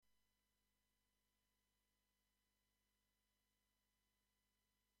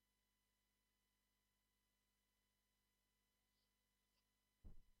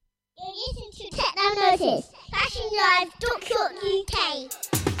down notice. FashionLive.co.uk.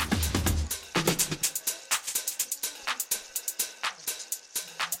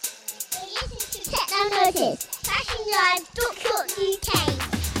 Set down notice. FashionLive.co.uk.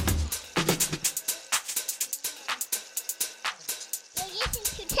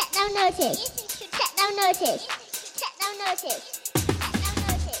 Set down notice. Set down notice. Set down notice.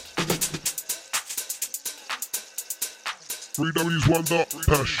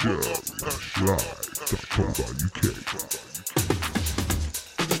 www.passionlive.co.uk.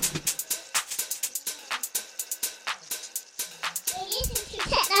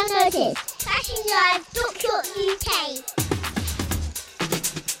 Set down notice. FashionLive.co.uk.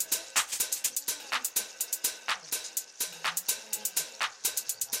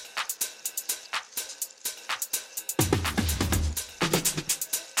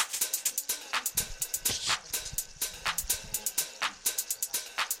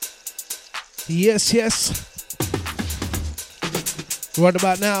 Yes, yes. Right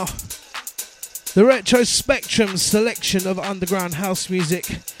about now, the Retro Spectrum selection of underground house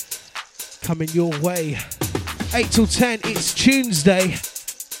music coming your way. 8 till 10, it's Tunesday.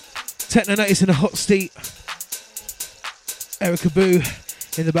 Techno Notice in a hot seat. Erica Boo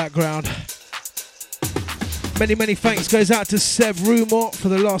in the background. Many, many thanks goes out to Seb Rumor for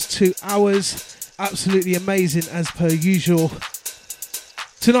the last 2 hours. Absolutely amazing as per usual.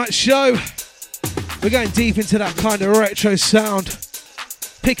 Tonight's show, we're going deep into that kind of retro sound.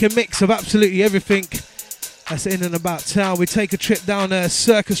 Pick a mix of absolutely everything that's in and about town. We take a trip down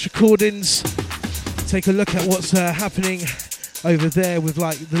Circus Recordings, take a look at what's happening over there with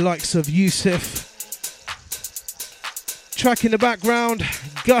like the likes of Yusuf. Track in the background,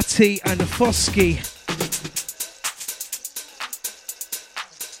 Gutty and Fosky.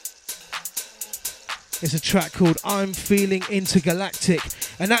 It's a track called I'm Feeling Intergalactic.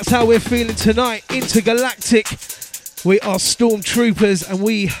 And that's how we're feeling tonight, intergalactic. We are stormtroopers and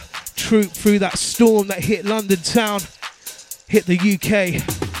we troop through that storm that hit London town, hit the UK.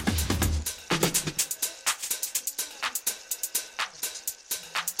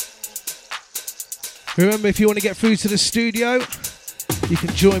 Remember, if you want to get through to the studio, you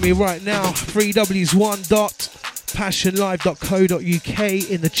can join me right now, 3ws1.passionlive.co.uk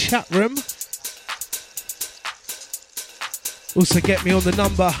in the chat room. Also get me on the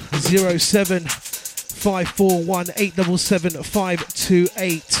number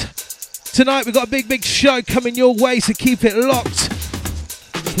 07541877528. Tonight we've got a big show coming your way, so keep it locked.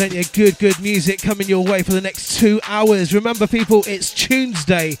 Plenty of good music coming your way for the next 2 hours. Remember people, it's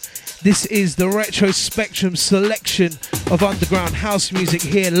Tunesday. This is the Retro Spectrum selection of underground house music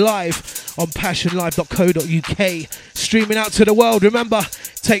here live on passionlive.co.uk. Streaming out to the world. Remember,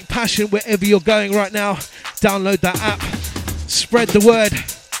 take Passion wherever you're going right now. Download that app. Spread the word.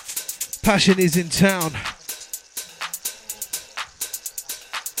 Passion is in town.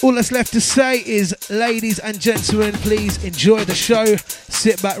 All that's left to say is, ladies and gentlemen, please enjoy the show.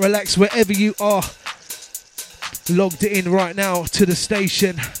 Sit back, relax wherever you are. Logged in right now to the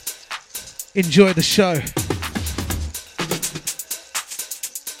station. Enjoy the show.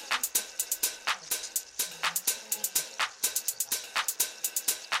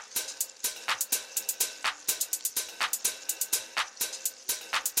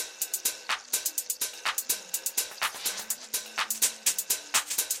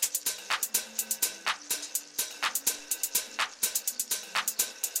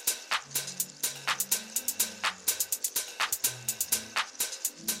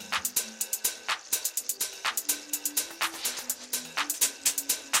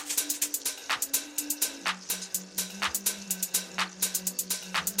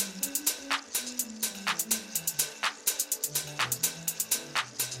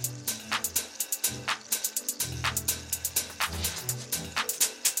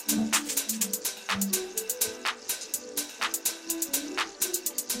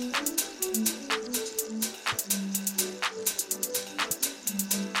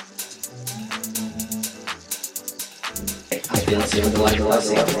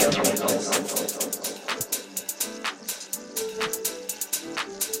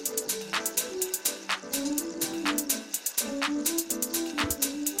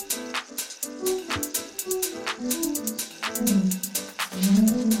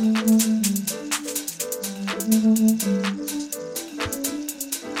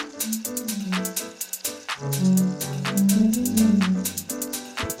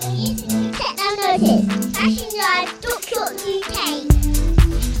 Set down notice. FashionLive.co.uk.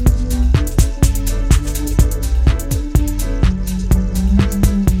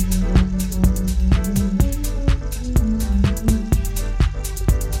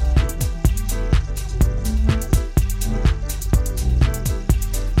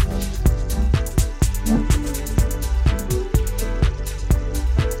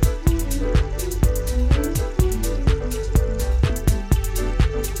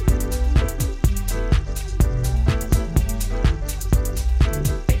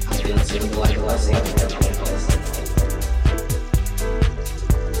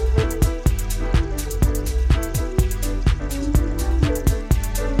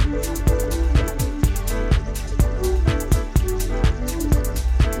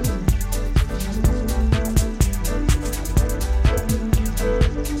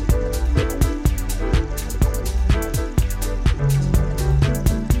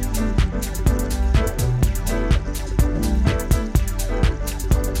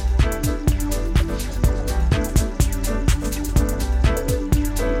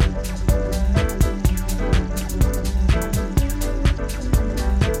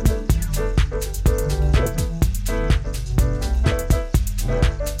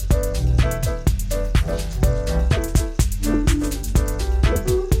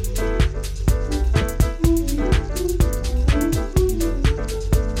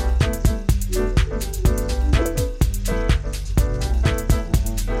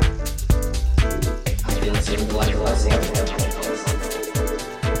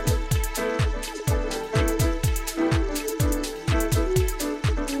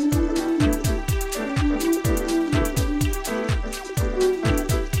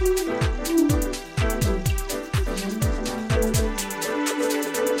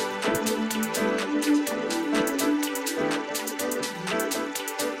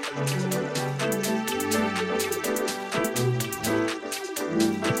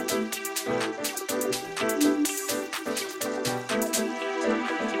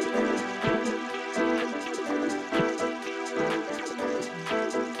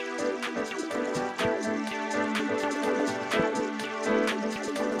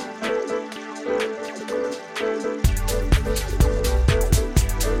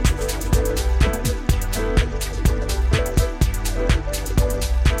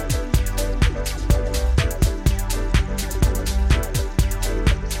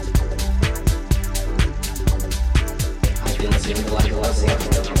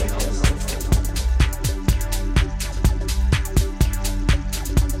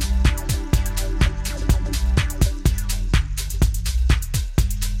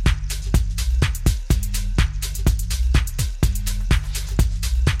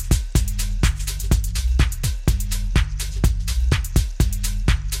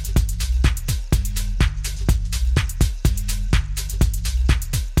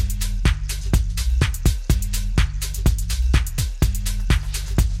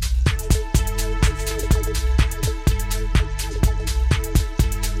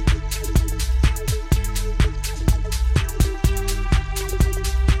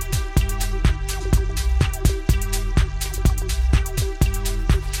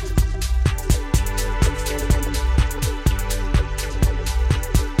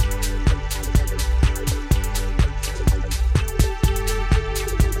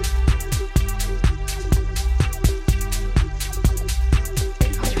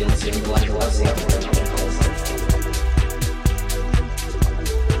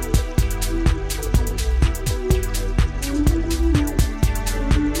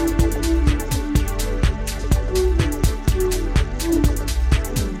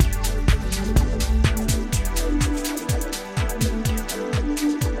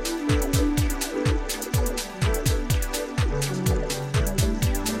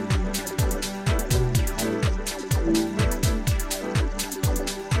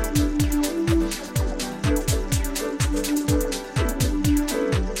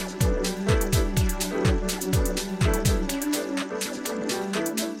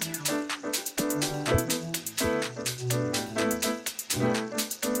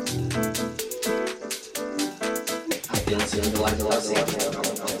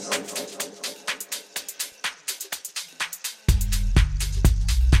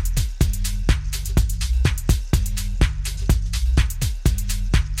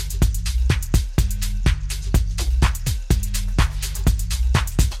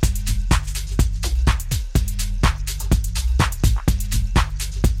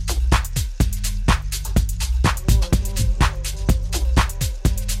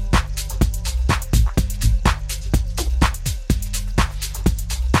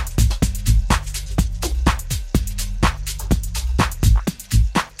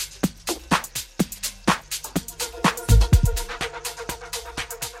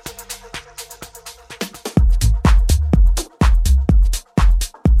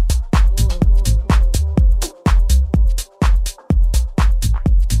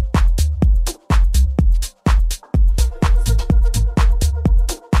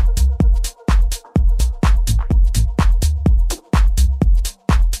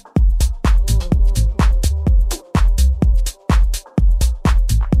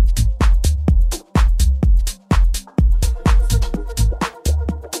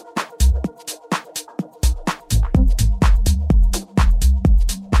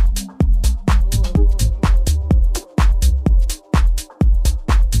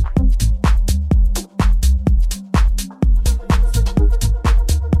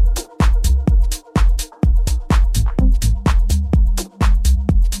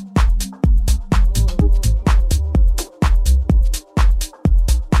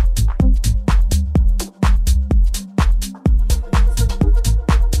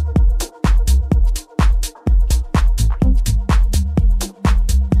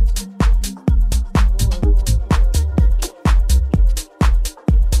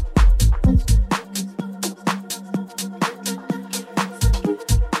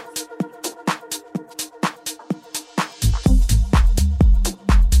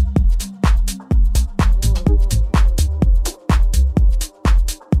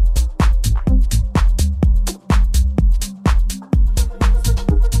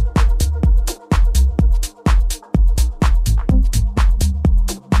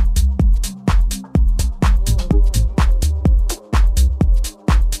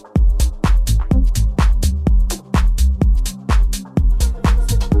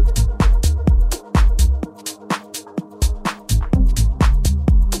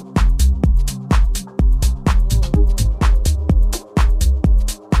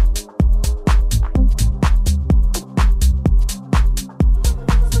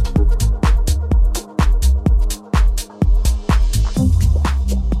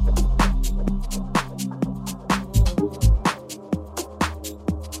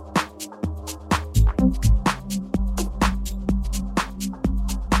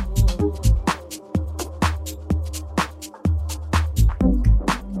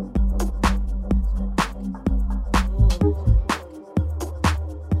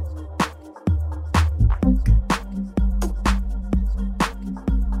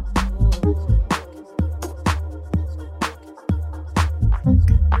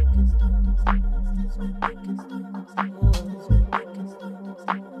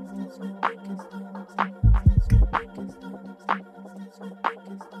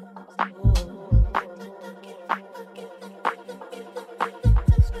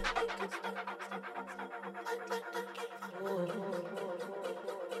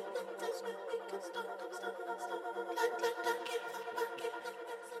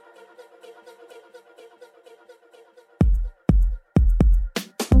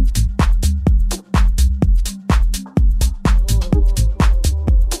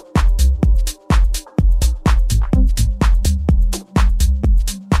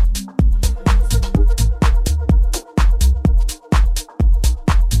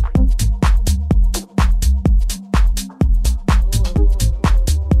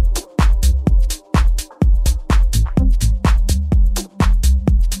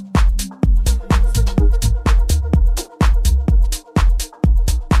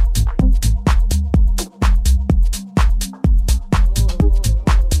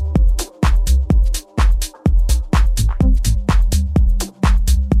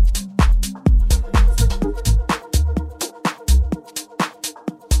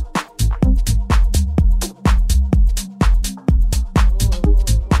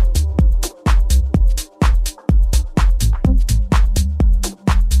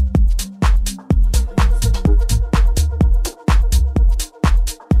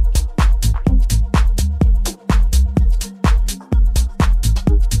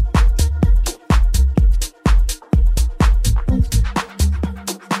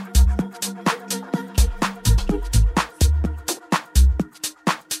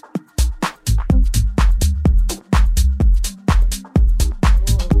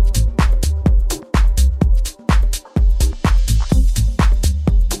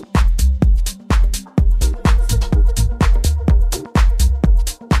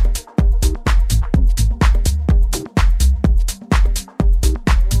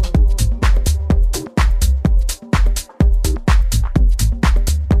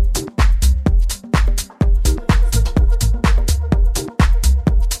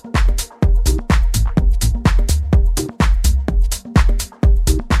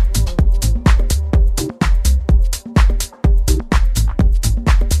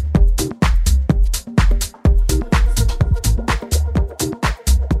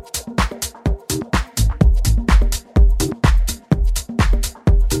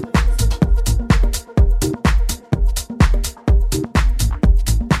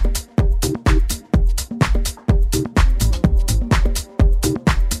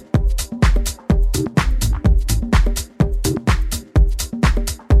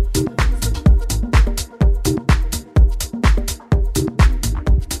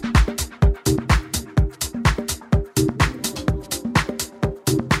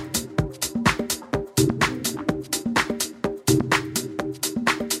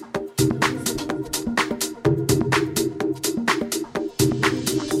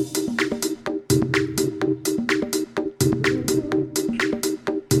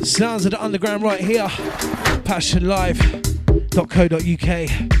 Sounds of the underground right here.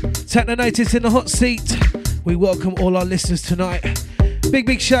 passionlive.co.uk. Techno Notice in the hot seat. We welcome all our listeners tonight.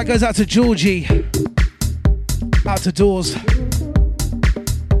 Big shout goes out to Georgie. Out to Doors.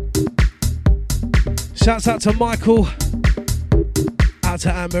 Shouts out to Michael. Out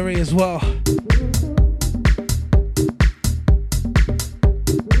to Anne-Marie as well.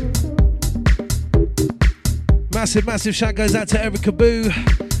 Massive shout goes out to Erica Boo.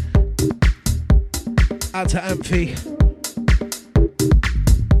 Out to Amphi.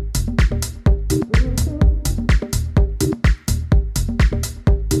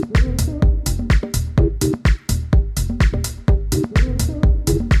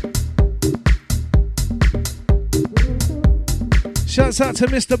 Shouts out to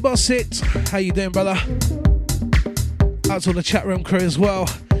Mr. Bossett. How you doing, brother? Out to all the chat room crew as well.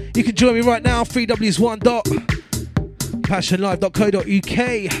 You can join me right now,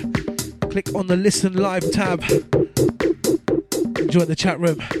 3ws1.passionlive.co.uk. Click on the Listen Live tab. Join the chat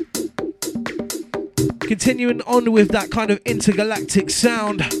room. Continuing on with that kind of intergalactic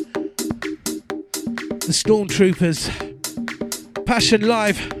sound. The Stormtroopers. Passion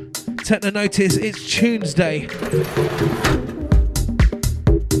Live. Techno Notice, it's Tunesday.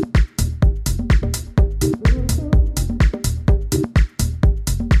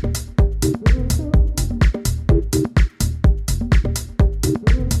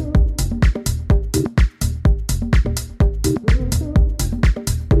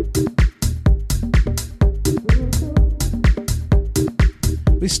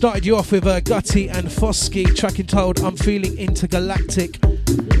 We started you off with Gutty and Fosky, track entitled I'm Feeling Intergalactic. I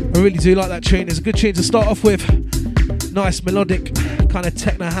really do like that tune. It's a good tune to start off with. Nice melodic kind of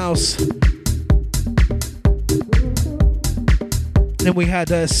techno house. Then we had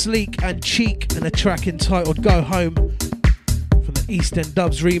Sleek and Cheek and a track entitled Go Home from the East End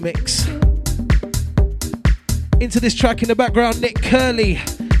Dubs remix. Into this track in the background, Nick Curley,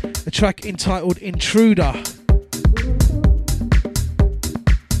 a track entitled Intruder.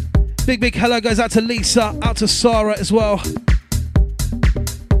 Big hello goes out to Lisa, out to Sarah as well.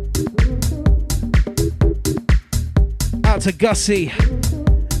 Out to Gussie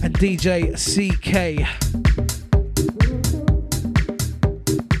and DJ CK.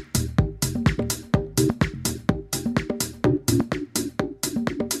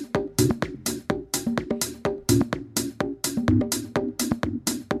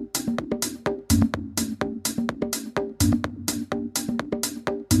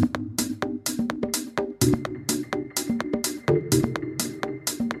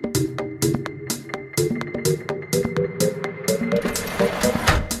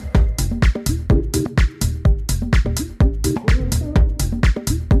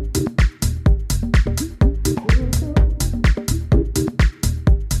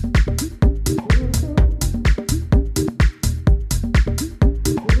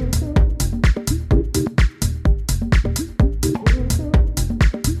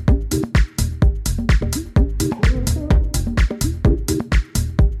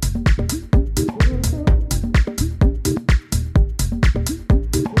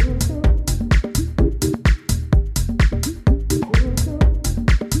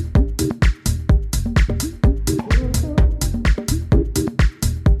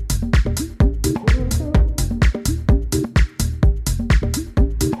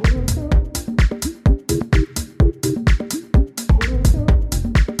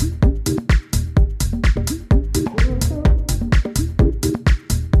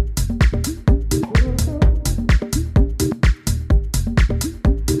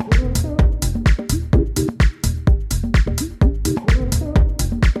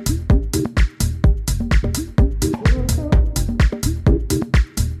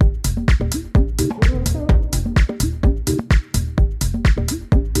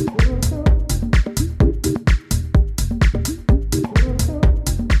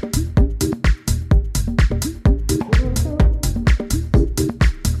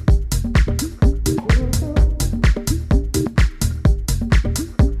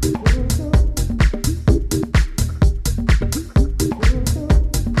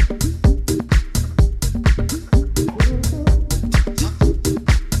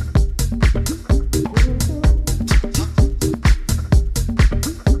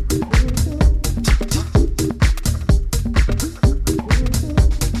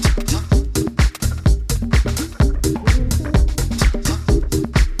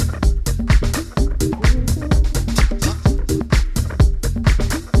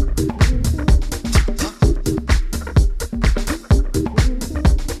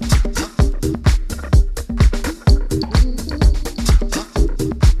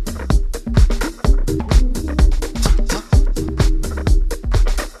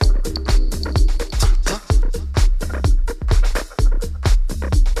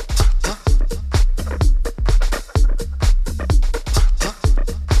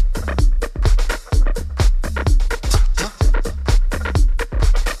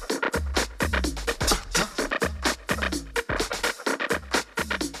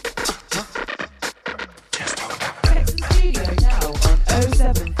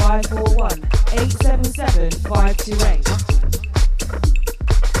 528.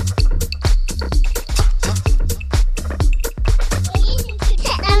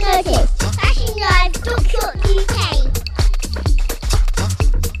 Techno Notice, flashing live, UK.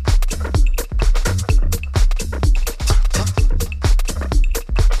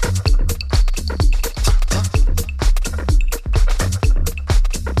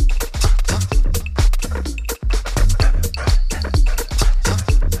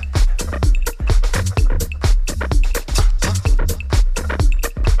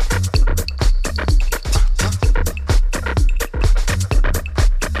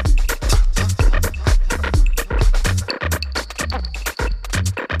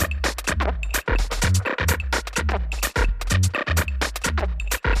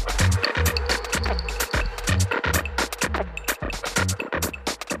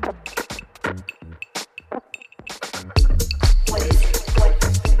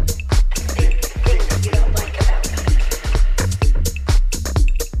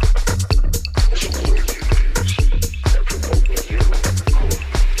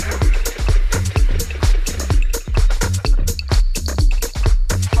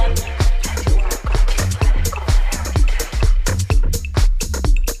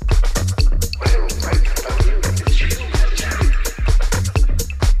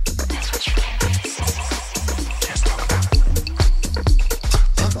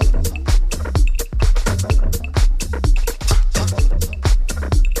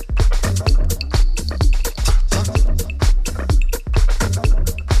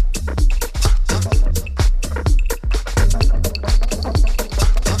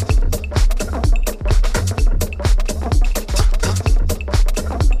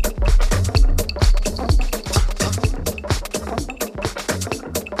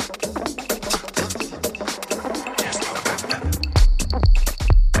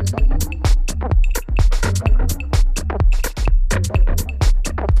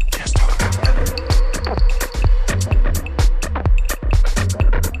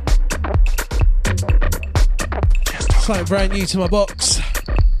 Something brand new to my box.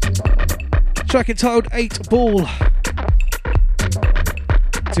 Track entitled 8 Ball.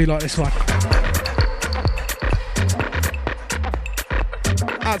 Do like this one.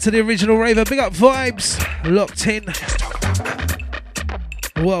 Out to the original raver, big up vibes, locked in.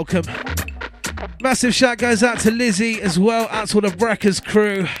 Welcome. Massive shout goes out to Lizzie as well, out to all the Brackers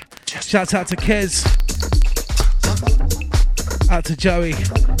crew. Shout out to Kez. Out to Joey.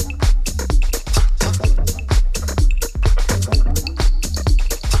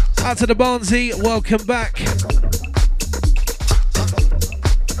 Out to the Barnsey, welcome back.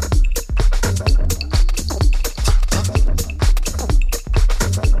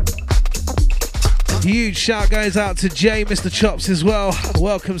 Huge shout goes out to Jay, Mr. Chops as well.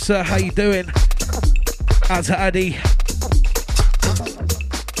 Welcome, sir, how you doing? Out to Addy.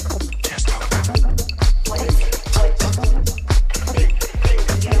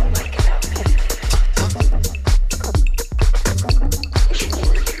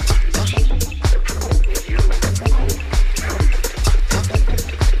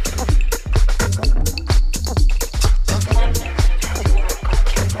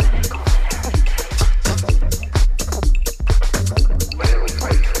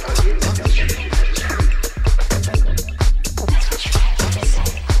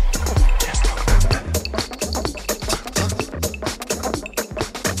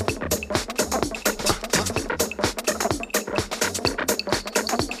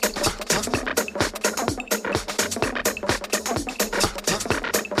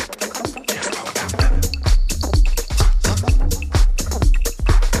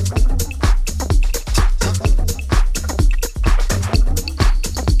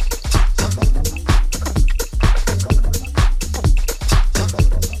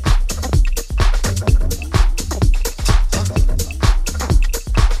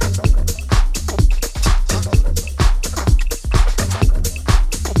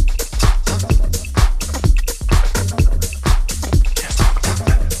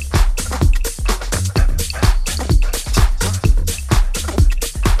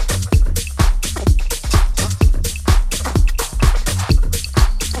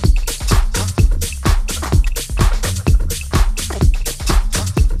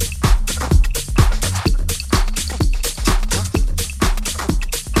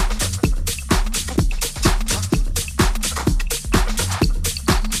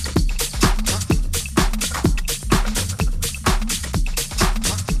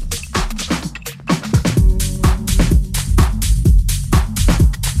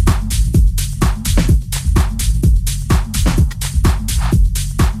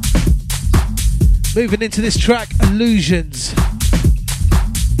 Moving into this track, Illusions.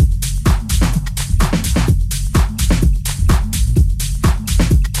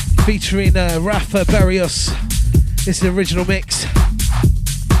 Featuring Rafa Barrios. This is the original mix.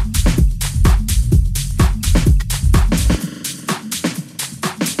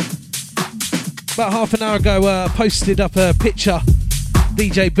 About half an hour ago, posted up a picture,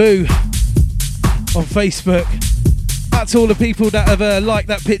 DJ Boo, on Facebook. Out to all the people that have liked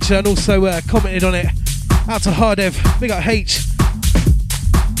that picture and also commented on it. Out to Hardev, big up H.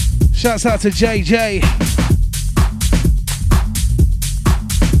 Shouts out to JJ.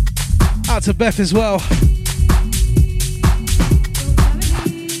 Out to Beth as well.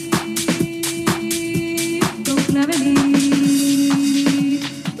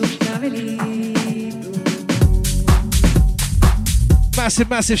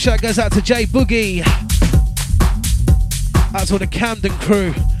 Massive shout goes out to Jay Boogie. Out to all the Camden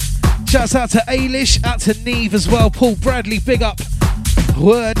crew. Shouts out to Ailish, out to Neve as well. Paul Bradley, big up.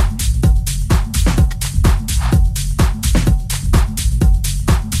 Word.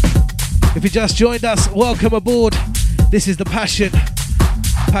 If you just joined us, welcome aboard. This is The Passion.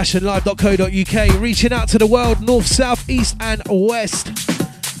 PassionLive.co.uk. Reaching out to the world, north, south, east and west.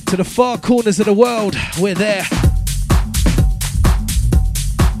 To the far corners of the world. We're there.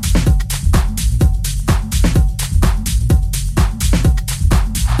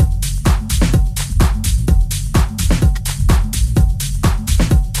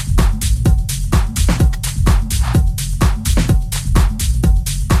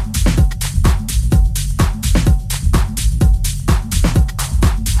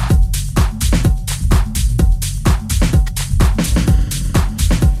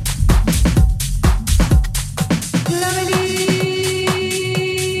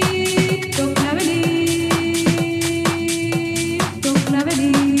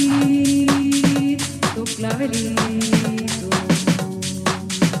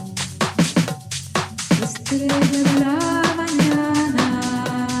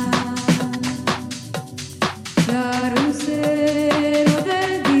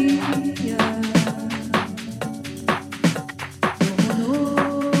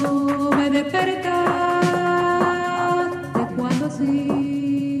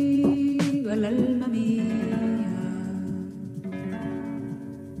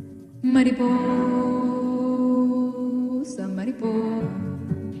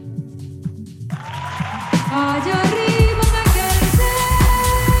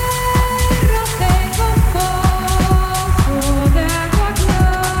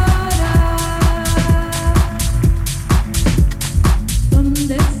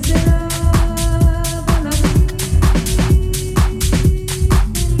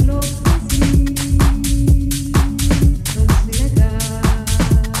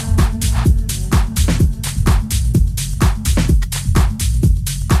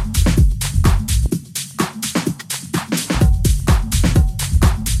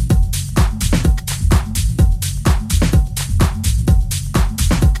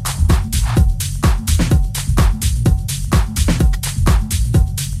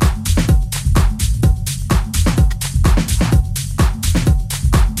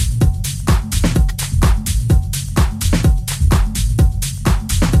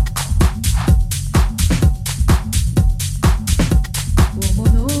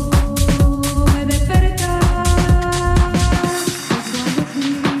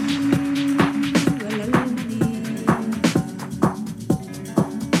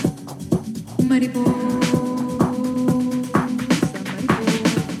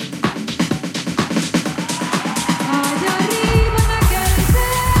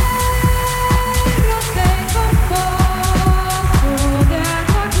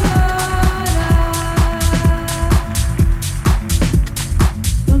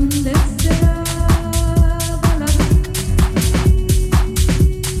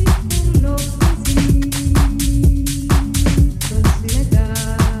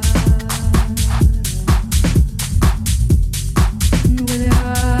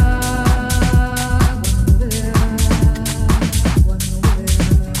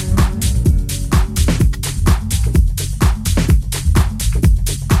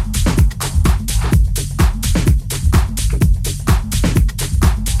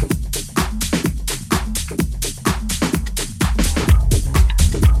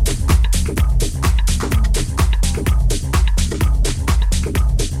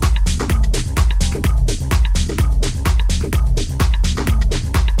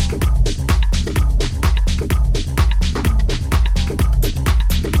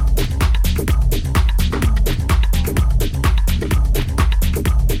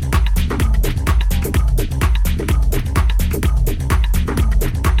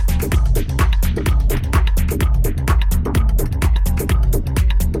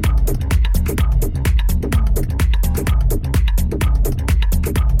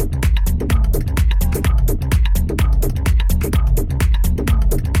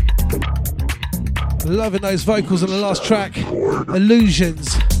 Loving those vocals on the last track,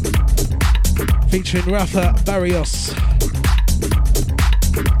 Illusions, featuring Rafa Barrios.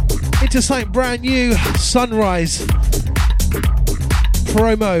 Into something brand new, Sunrise,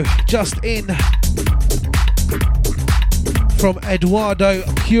 promo just in from Eduardo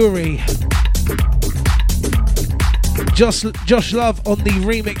Puri. Josh Love on the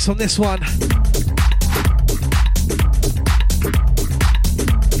remix on this one.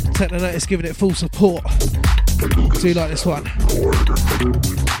 Techno Notice giving it full support. Do like this one.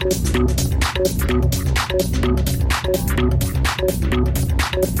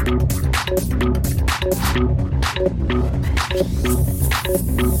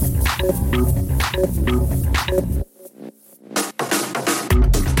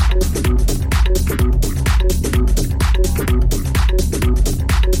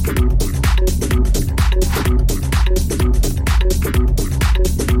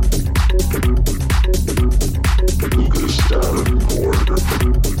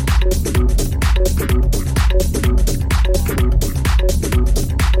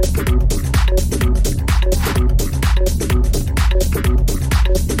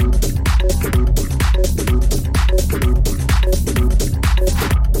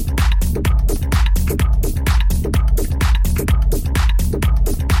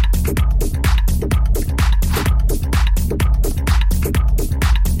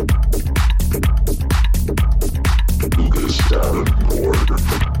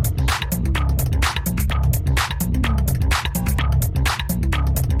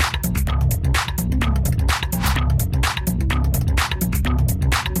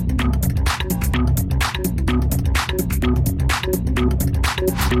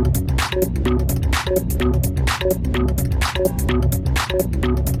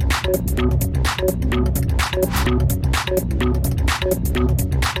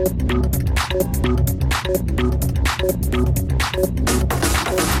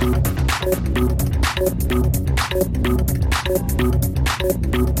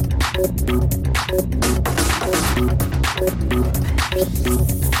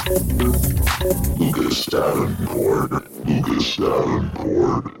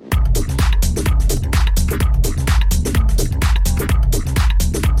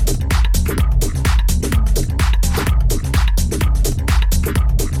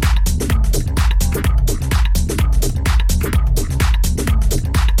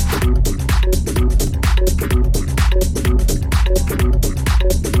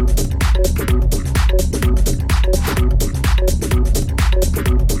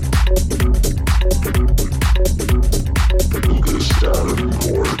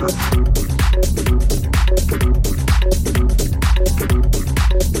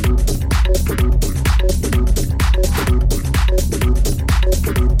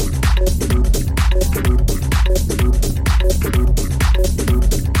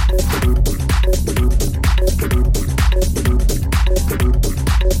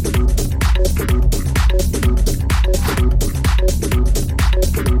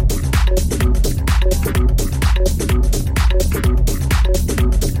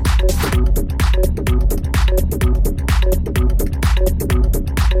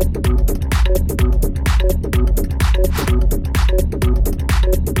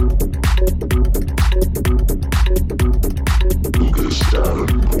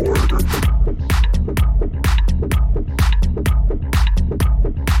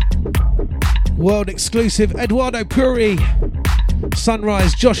 World exclusive Eduardo Puri,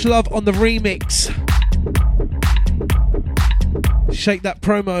 Sunrise, Josh Love on the remix. Shake that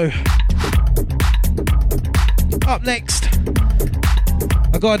promo. Up next,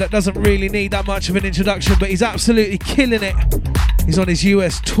 a guy that doesn't really need that much of an introduction, but he's absolutely killing it. He's on his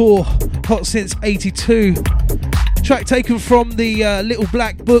US tour, hot since '82. Track taken from the Little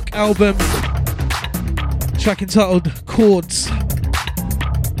Black Book album, track entitled Chords.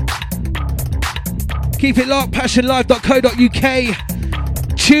 Keep it locked,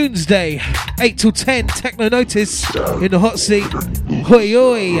 passionlive.co.uk. Tunesday, 8 till 10, Techno Notice in the hot seat. Hoi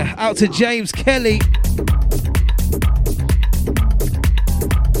hoi, out to James Kelly.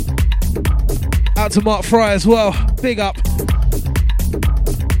 Out to Mark Fry as well, big up.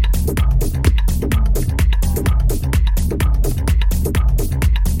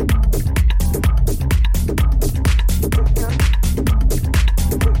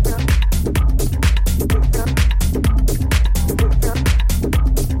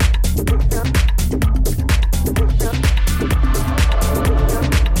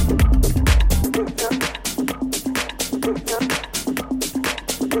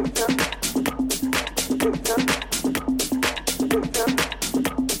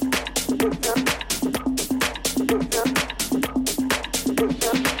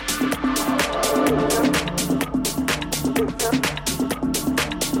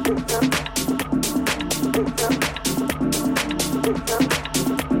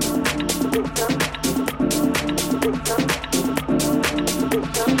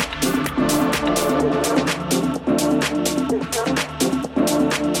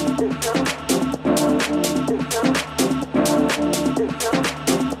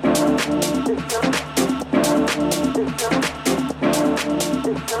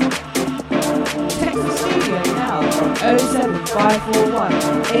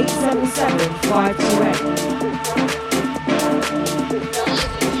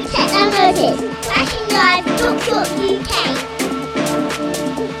 Techno Notice, flashing live, UK.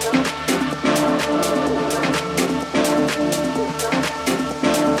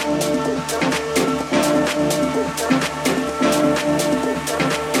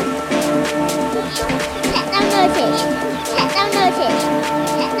 Techno Notice, Techno Notice,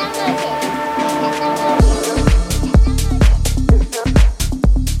 Techno Notice.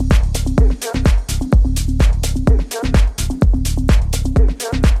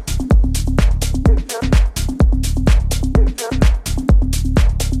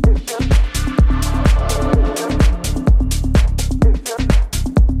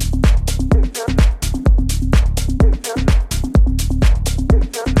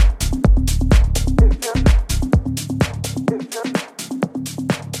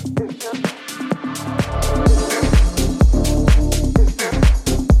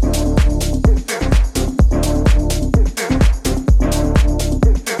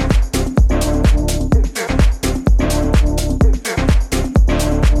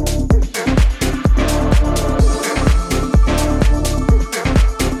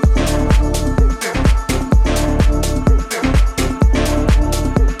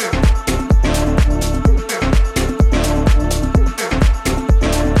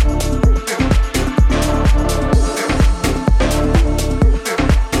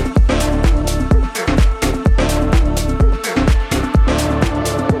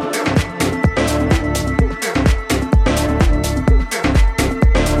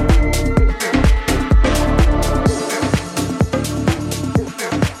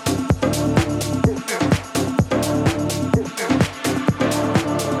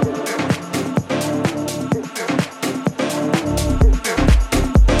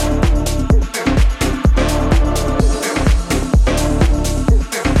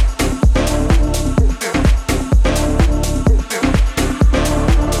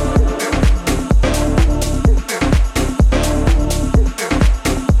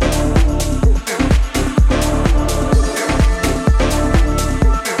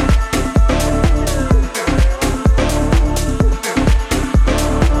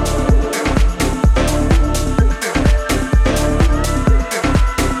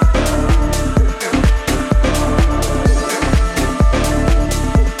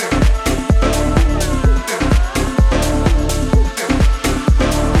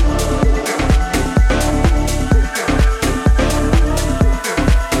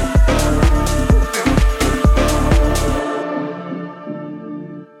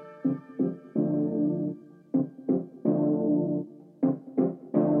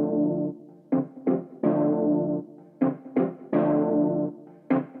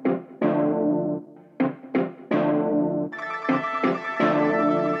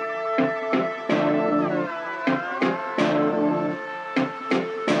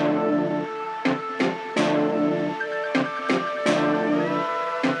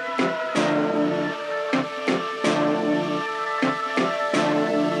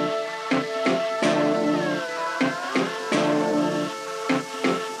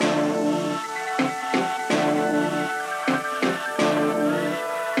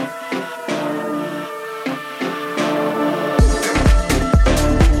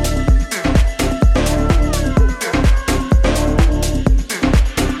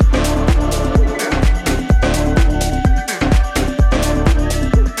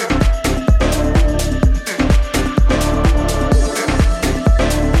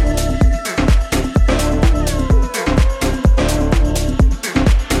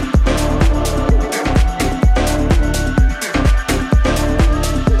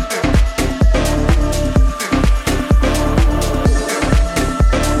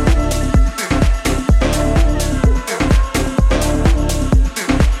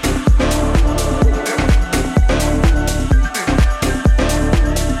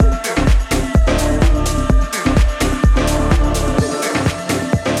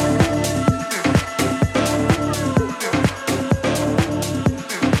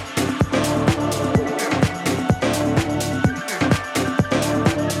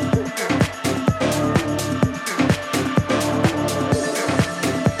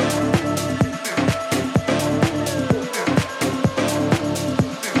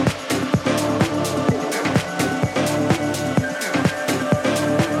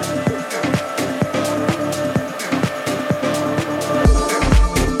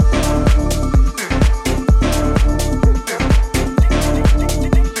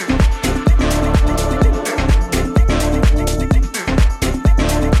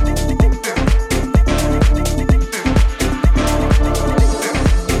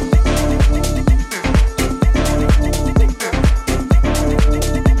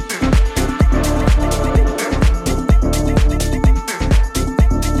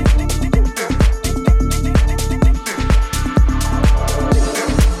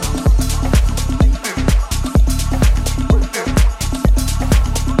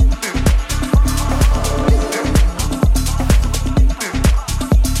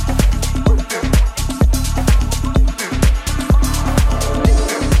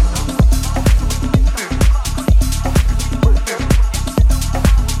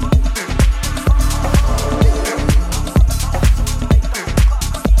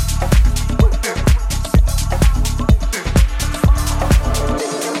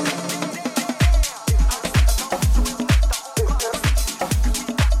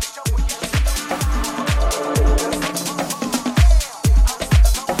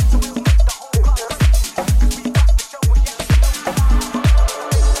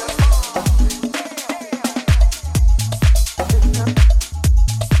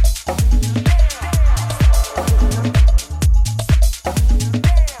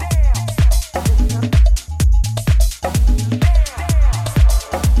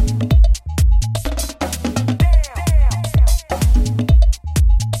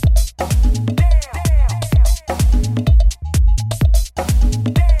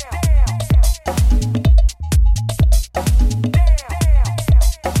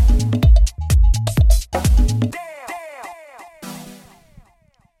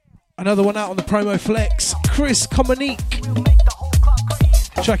 Another one out on the promo flex. Chris Comonique.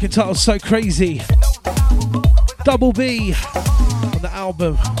 Track entitled So Crazy. Double B on the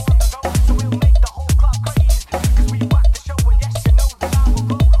album.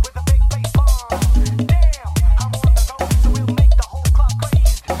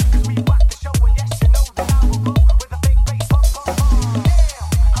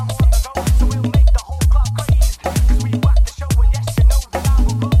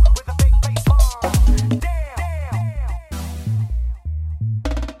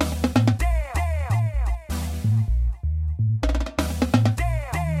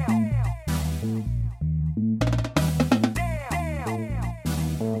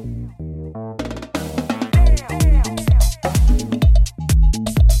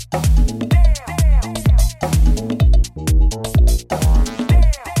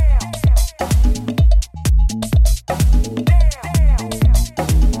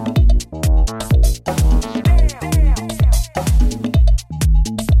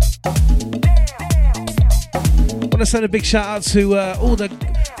 Send a big shout out to all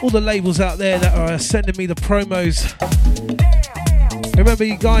the labels out there that are sending me the promos. Remember,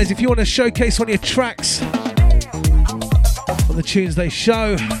 you guys, if you want to showcase one of your tracks on the Tunesday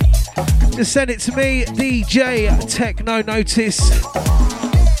show, just send it to me,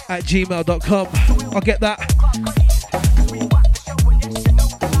 djtechnonotice@gmail.com. I'll get that.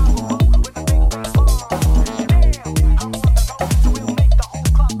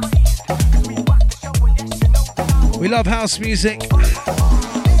 We love house music,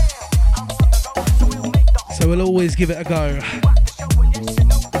 so we'll always give it a go.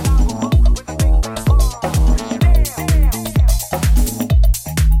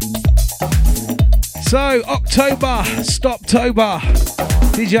 So, October, Stoptober.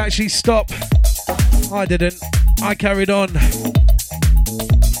 Did you actually stop? I didn't. I carried on.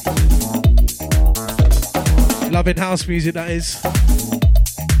 Loving house music, that is.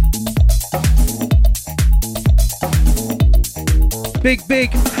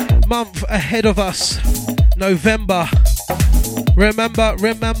 Big month ahead of us. November. Remember,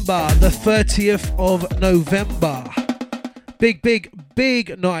 the 30th of November.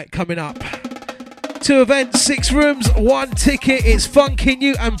 Big night coming up. 2 events, 6 rooms, 1 ticket. It's Funkin'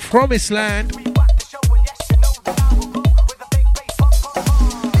 You and Promised Land.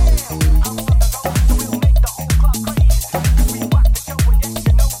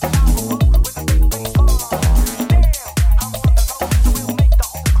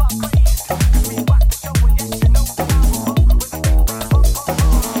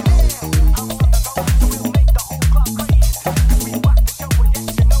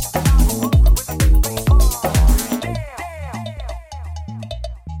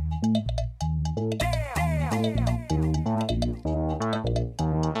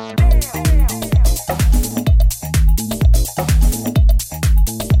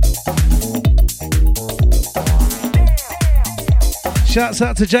 Shouts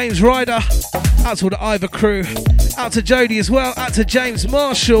out to James Ryder, out to all the Ivor crew, out to Jody as well, out to James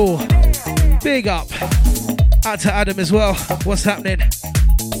Marshall, big up, out to Adam as well, what's happening?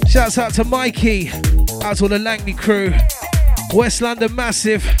 Shouts out to Mikey, out to all the Langley crew, West London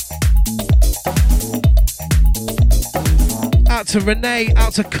massive, out to Renee,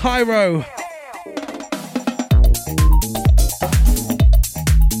 out to Cairo.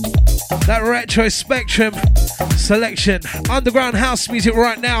 That retro spectrum selection, underground house music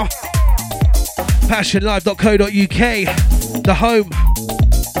right now. Passionlive.co.uk, the home.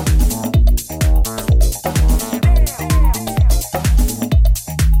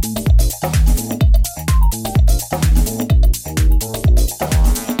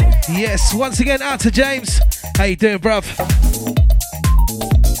 Yes, once again out to James. How you doing, bruv?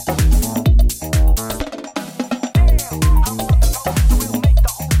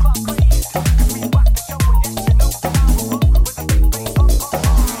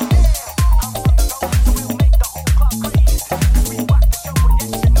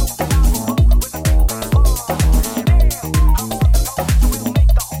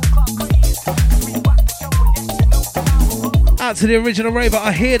 To the original raver,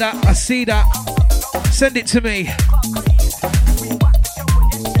 I hear that, I see that. Send it to me.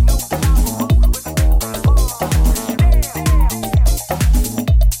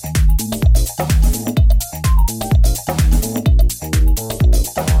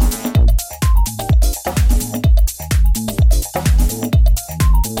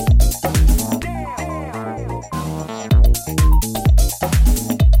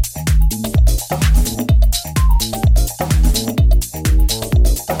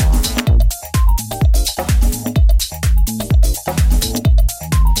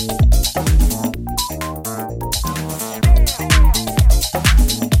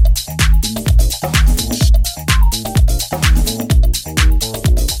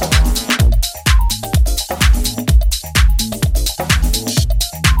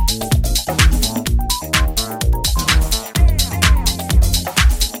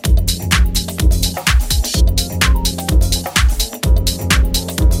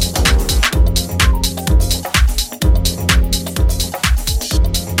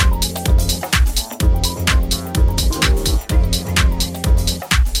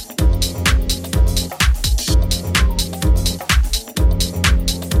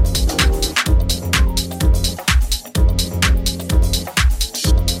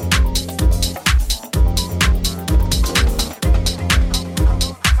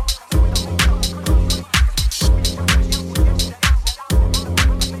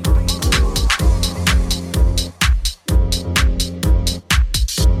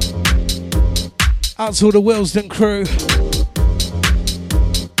 Out to all the Willesden crew.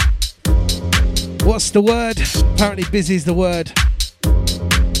 What's the word? Apparently busy is the word.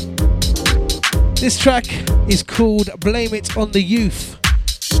 This track is called Blame It on the Youth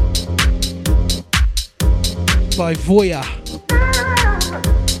by Voya.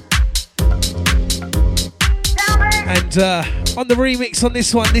 And on the remix on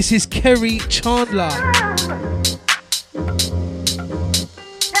this one, this is Kerry Chandler.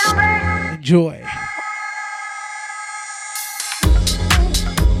 Enjoy.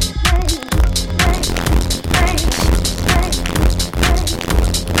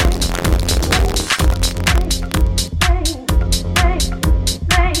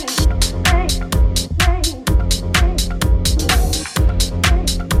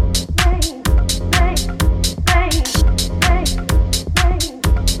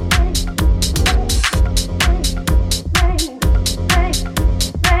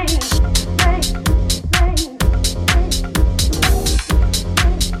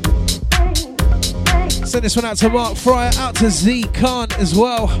 Send this one out to Mark Fryer, out to Z Khan as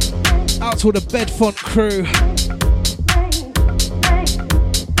well, out to all the Bedfont crew.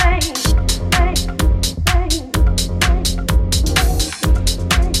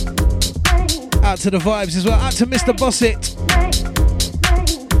 Out to the Vibes as well, out to Mr. Bossett.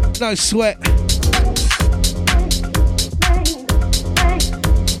 No sweat.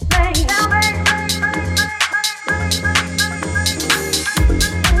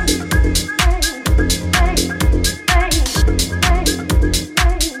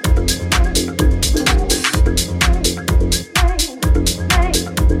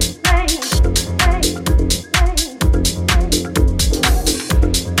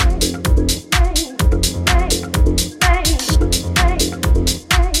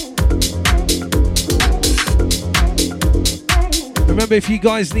 Remember, if you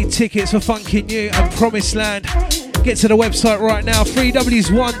guys need tickets for Funky New and Promised Land, get to the website right now,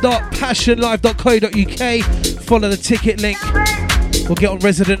 3ws1.passionlive.co.uk. Follow the ticket link or get on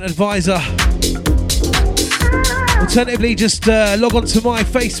Resident Advisor. Alternatively, just log on to my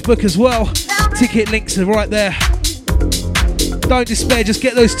Facebook as well. Ticket links are right there. Don't despair, just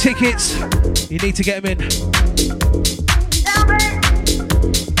get those tickets. You need to get them in.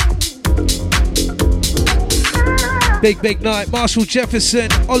 Big night. Marshall Jefferson,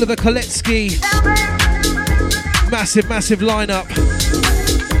 Oliver Koletsky. Massive lineup.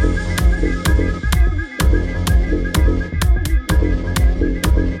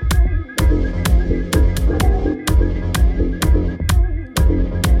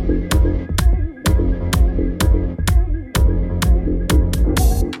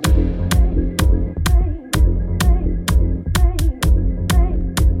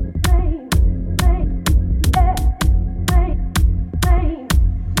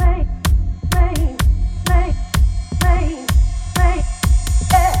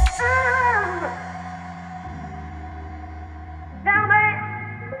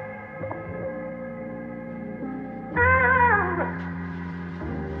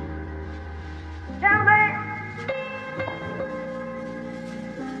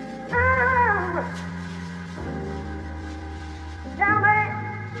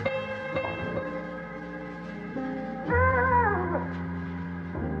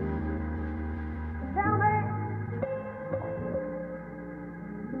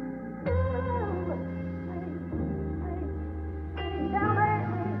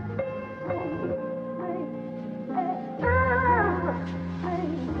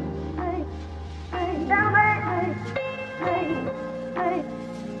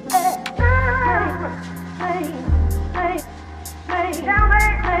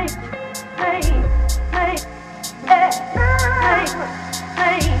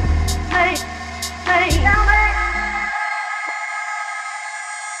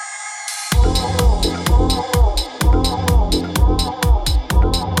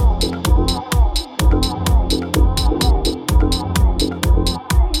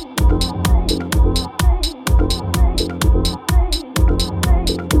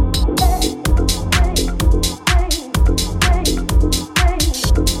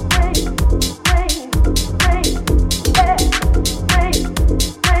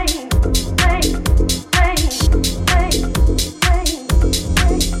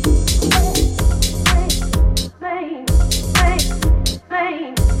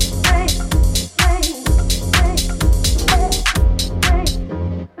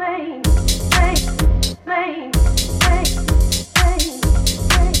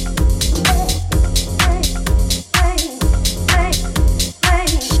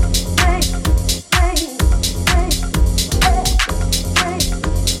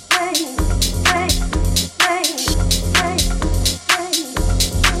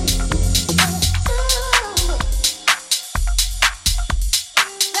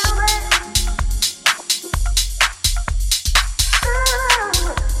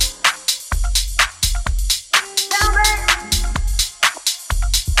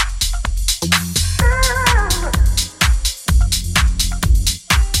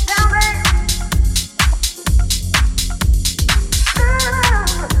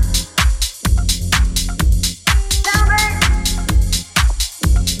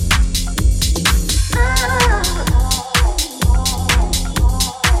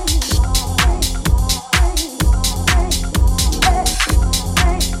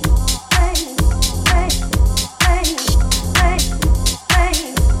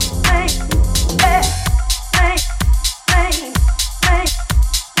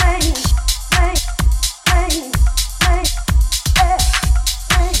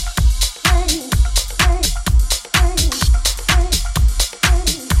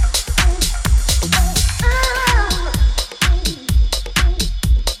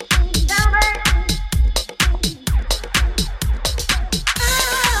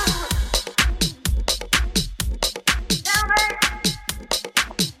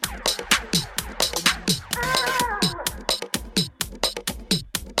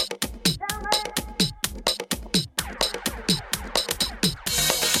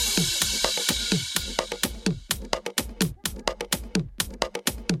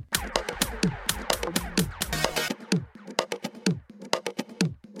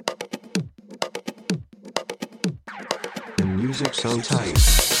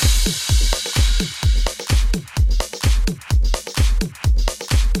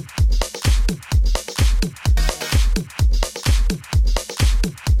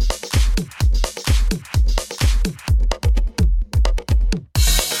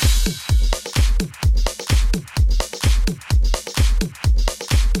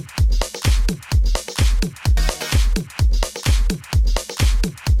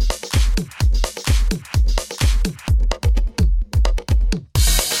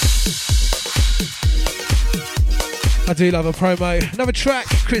 I do love a promo. Another track,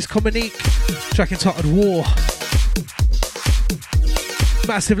 Chris Cominique, track entitled War.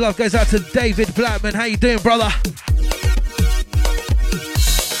 Massive love goes out to David Blackman. How you doing, brother?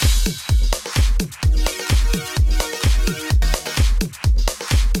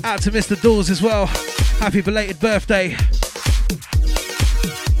 Out to Mr. Dawes as well. Happy belated birthday.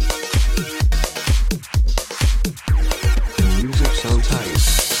 Music so tight.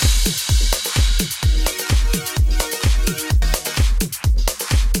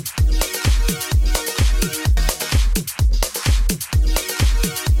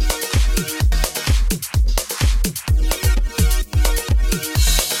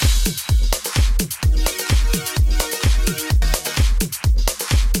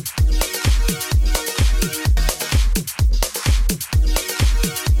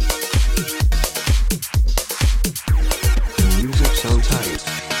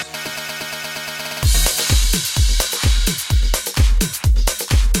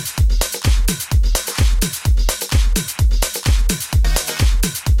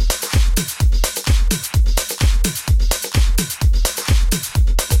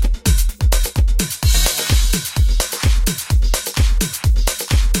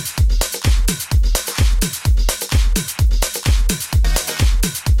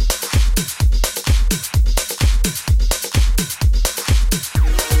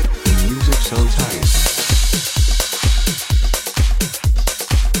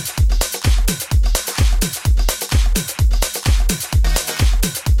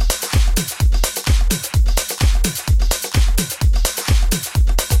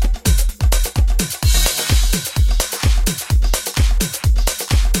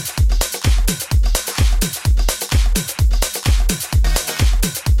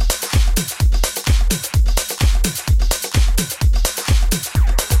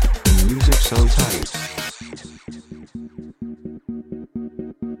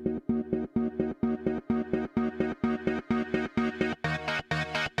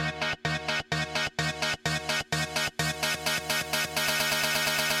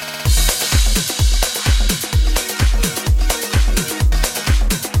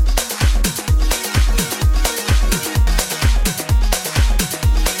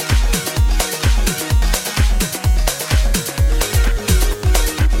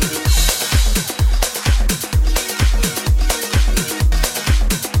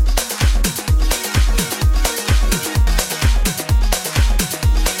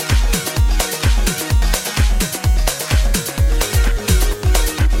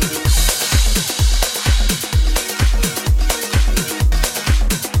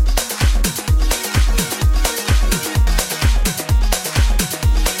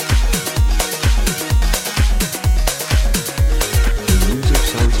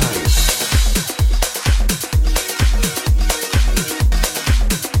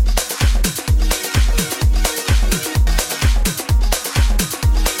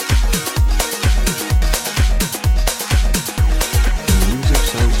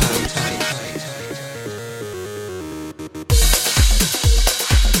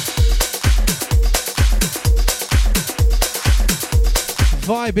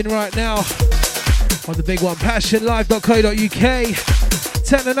 Vibing right now on the big one, passionlive.co.uk.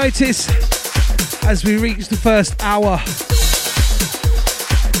 Techno notice as we reach the first hour.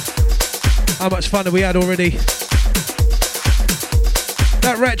 How much fun have we had already?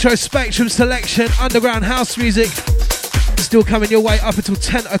 That retro spectrum selection, underground house music, still coming your way up until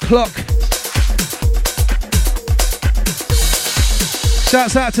 10 o'clock.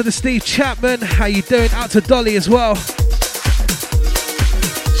 Shouts out to the Steve Chapman, how you doing? Out to Dolly as well.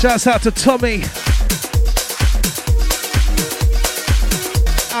 Shouts out to Tommy.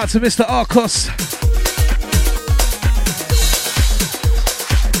 Out to Mr. Arcos.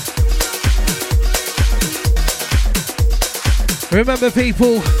 Remember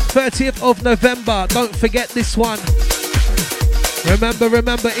people, 30th of November, don't forget this one.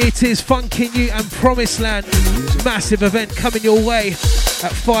 Remember, it is Funkin' You and Promised Land. Massive event coming your way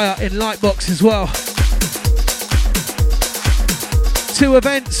at Fire in Lightbox as well. 2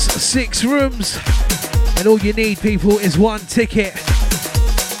 events, 6 rooms, and all you need, people, is 1 ticket.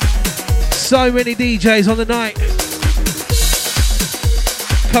 So many DJs on the night,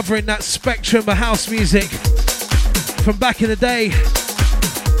 covering that spectrum of house music from back in the day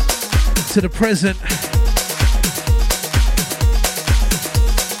to the present.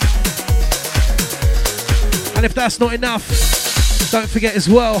 And if that's not enough, don't forget as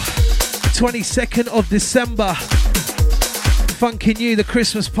well, 22nd of December, Funky New, the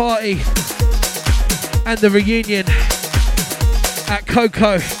Christmas party and the reunion at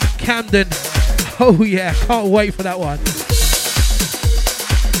Coco, Camden. Oh yeah, can't wait for that one.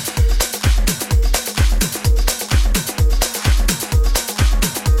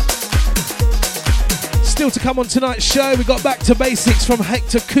 Still to come on tonight's show, we got Back to Basics from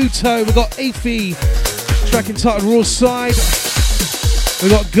Hector Couto, we got Afi, track entitled Raw Side, we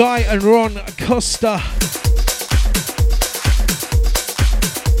got Guy and Ron Costa.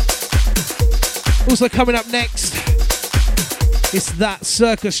 Also coming up next, it's That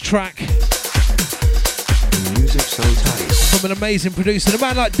Circus track. Music so tight. From an amazing producer, a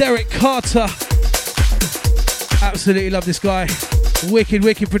man like Derek Carter. Absolutely love this guy. Wicked,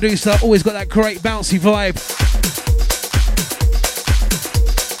 wicked producer. Always got that great bouncy vibe.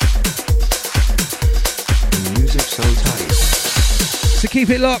 Music so tight. So keep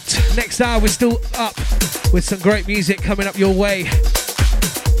it locked. Next hour, we're still up with some great music coming up your way.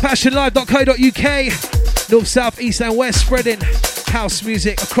 PassionLive.co.uk. North, south, east and west, spreading house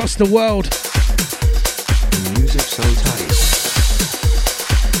music across the world. Music so tight.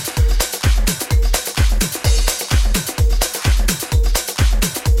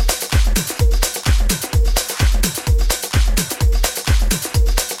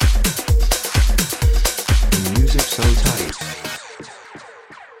 Music so tight.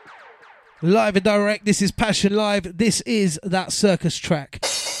 Live and direct, this is Passion Live. This is That Circus track.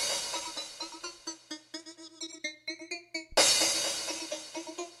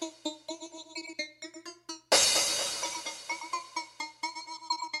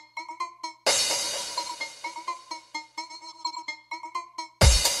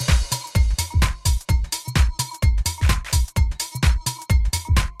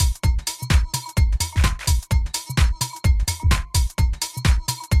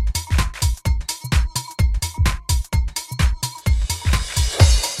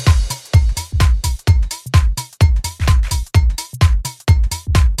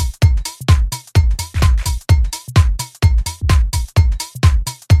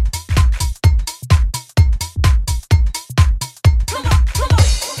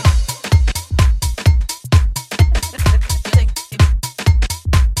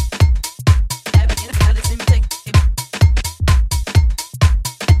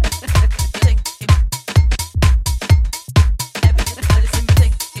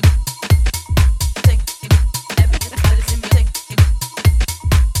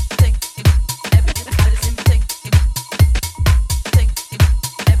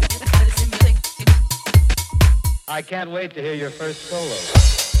 I can't wait to hear your first solo.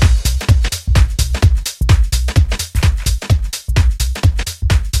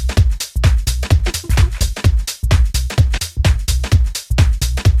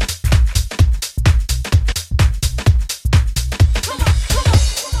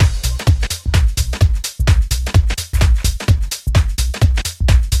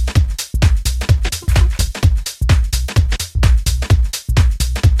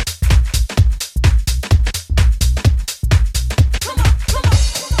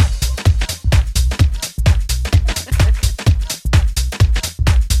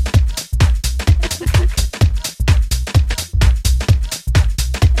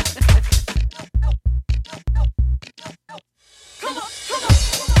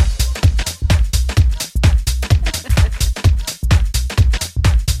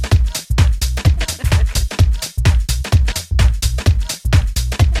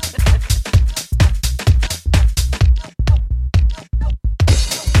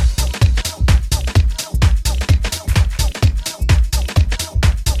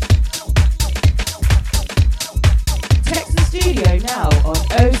 now on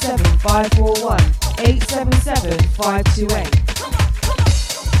 07541 877 528.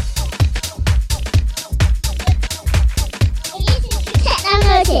 Techno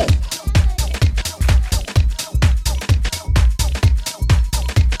Notice.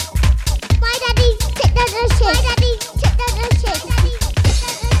 My daddy's Techno Notice. My daddy's Techno Notice.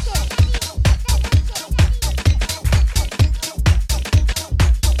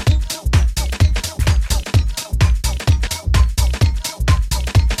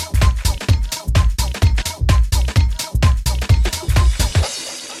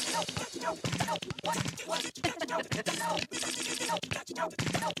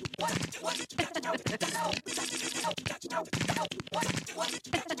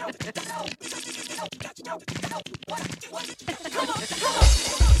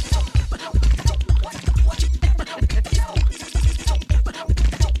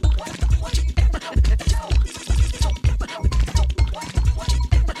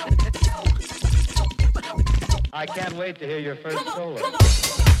 I can't wait to hear your first solo.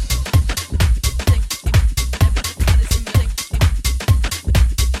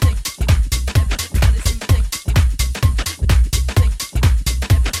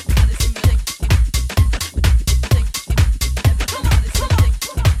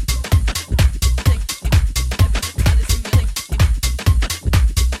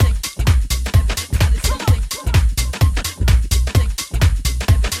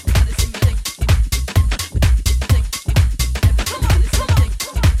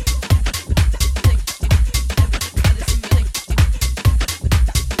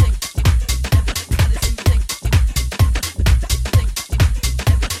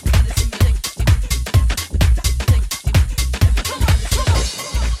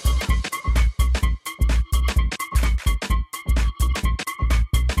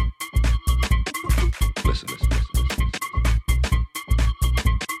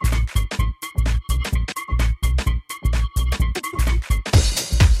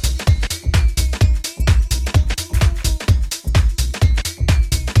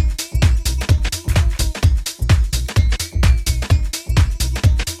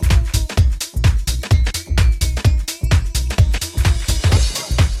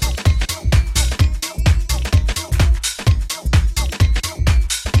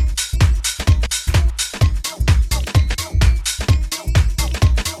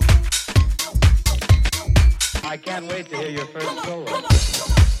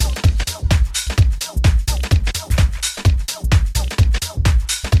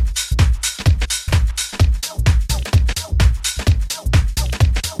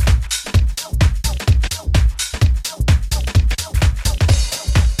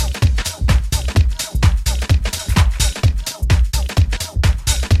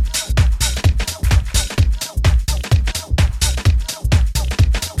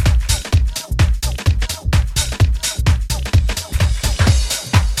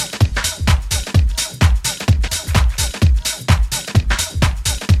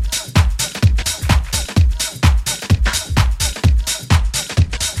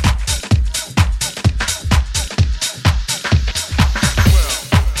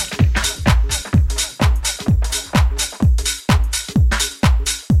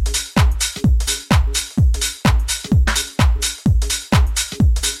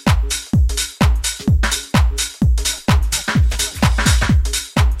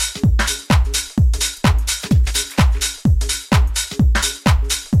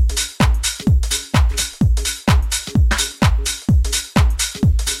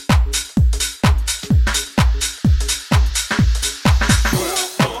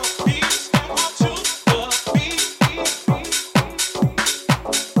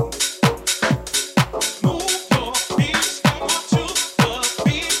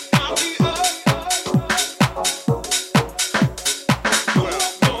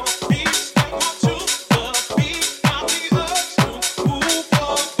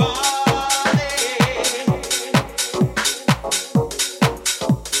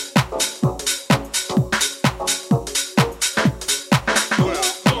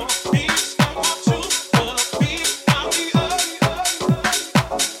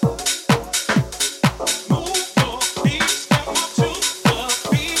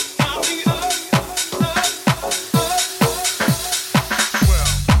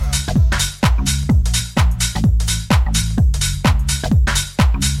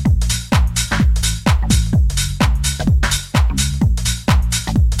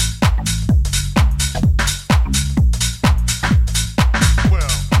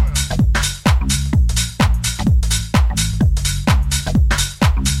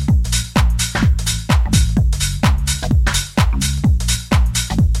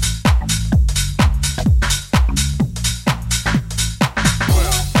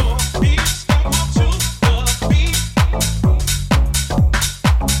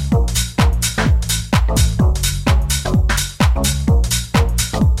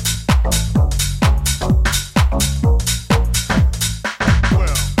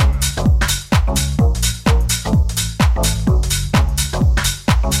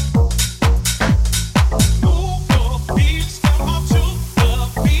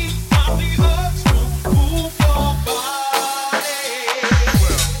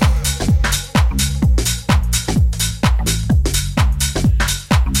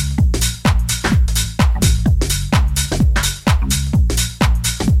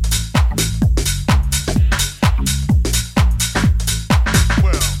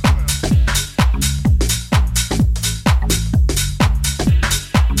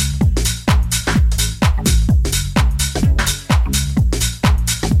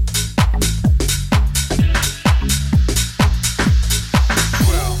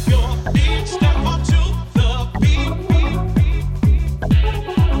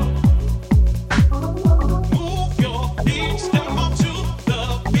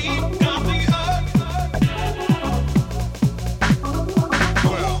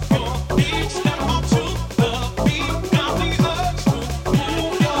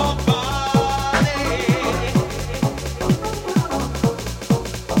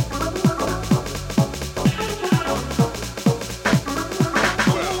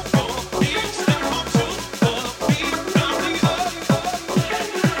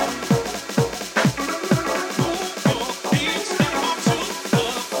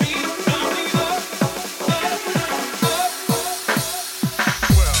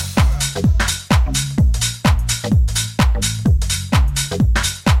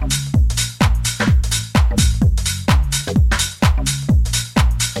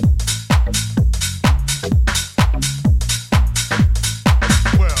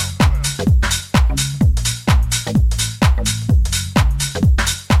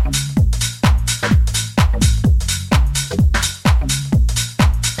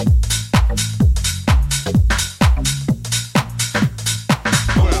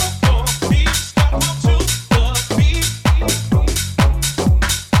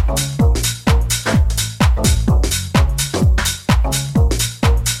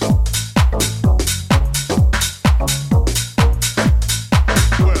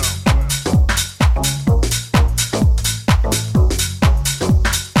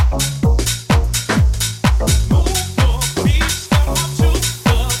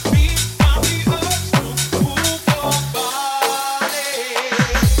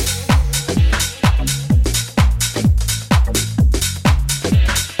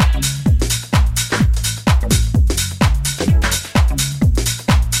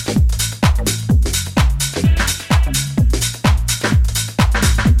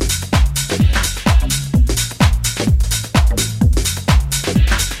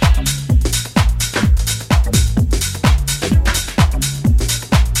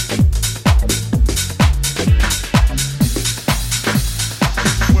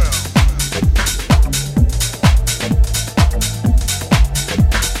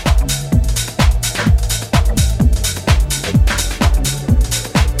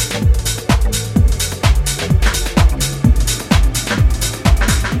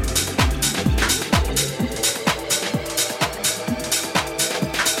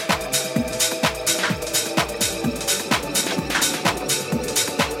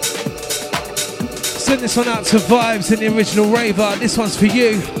 Send this one out to Vibes and the original Raver. This one's for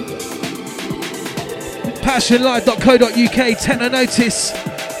you. Passionlive.co.uk, Techno Notice.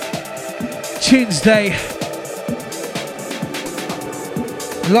 Tunesday.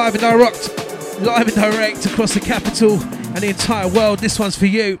 Live and direct across the capital and the entire world. This one's for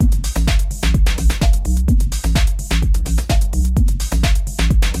you.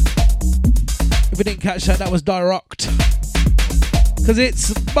 If you didn't catch that, that was direct. Because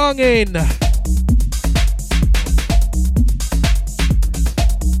it's bunging.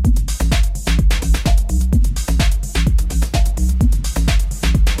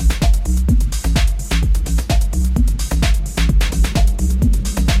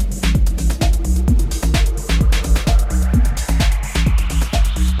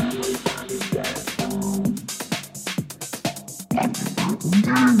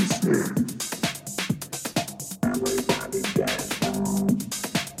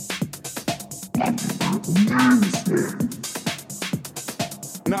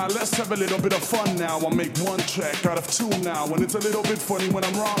 Now let's have a little bit of fun now. I'll make one track out of two now. And it's a little bit funny when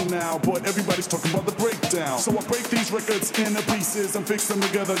I'm wrong now, but everybody's talking about the breakdown. So I break these records into pieces and fix them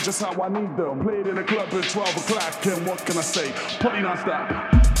together just how I need them. Played in a club at 12 o'clock, and what can I say? Party non-stop.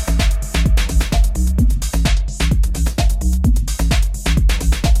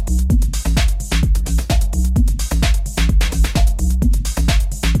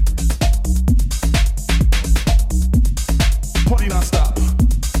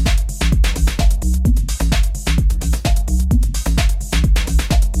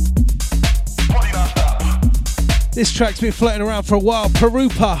 This track's been floating around for a while.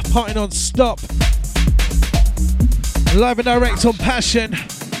 Perupa, party non-stop. Live and direct on Passion.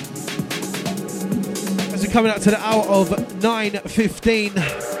 As we're coming up to the hour of 9:15,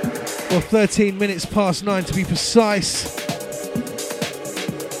 or 13 minutes past 9 to be precise.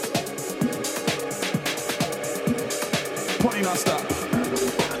 Party non-stop.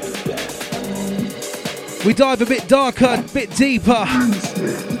 We dive a bit darker, a bit deeper.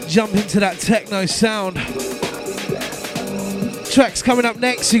 Jump into that techno sound. Tracks coming up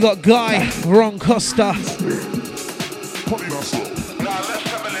next, you got Guy, Ron Costa.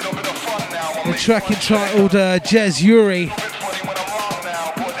 The track entitled Jez Yuri.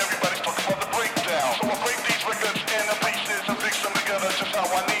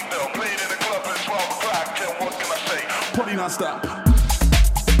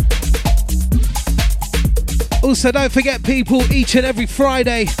 Also, don't forget, people, each and every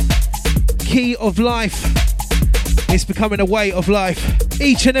Friday, Key of Life. It's becoming a way of life.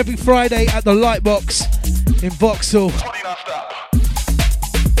 Each and every Friday at the Lightbox in Vauxhall.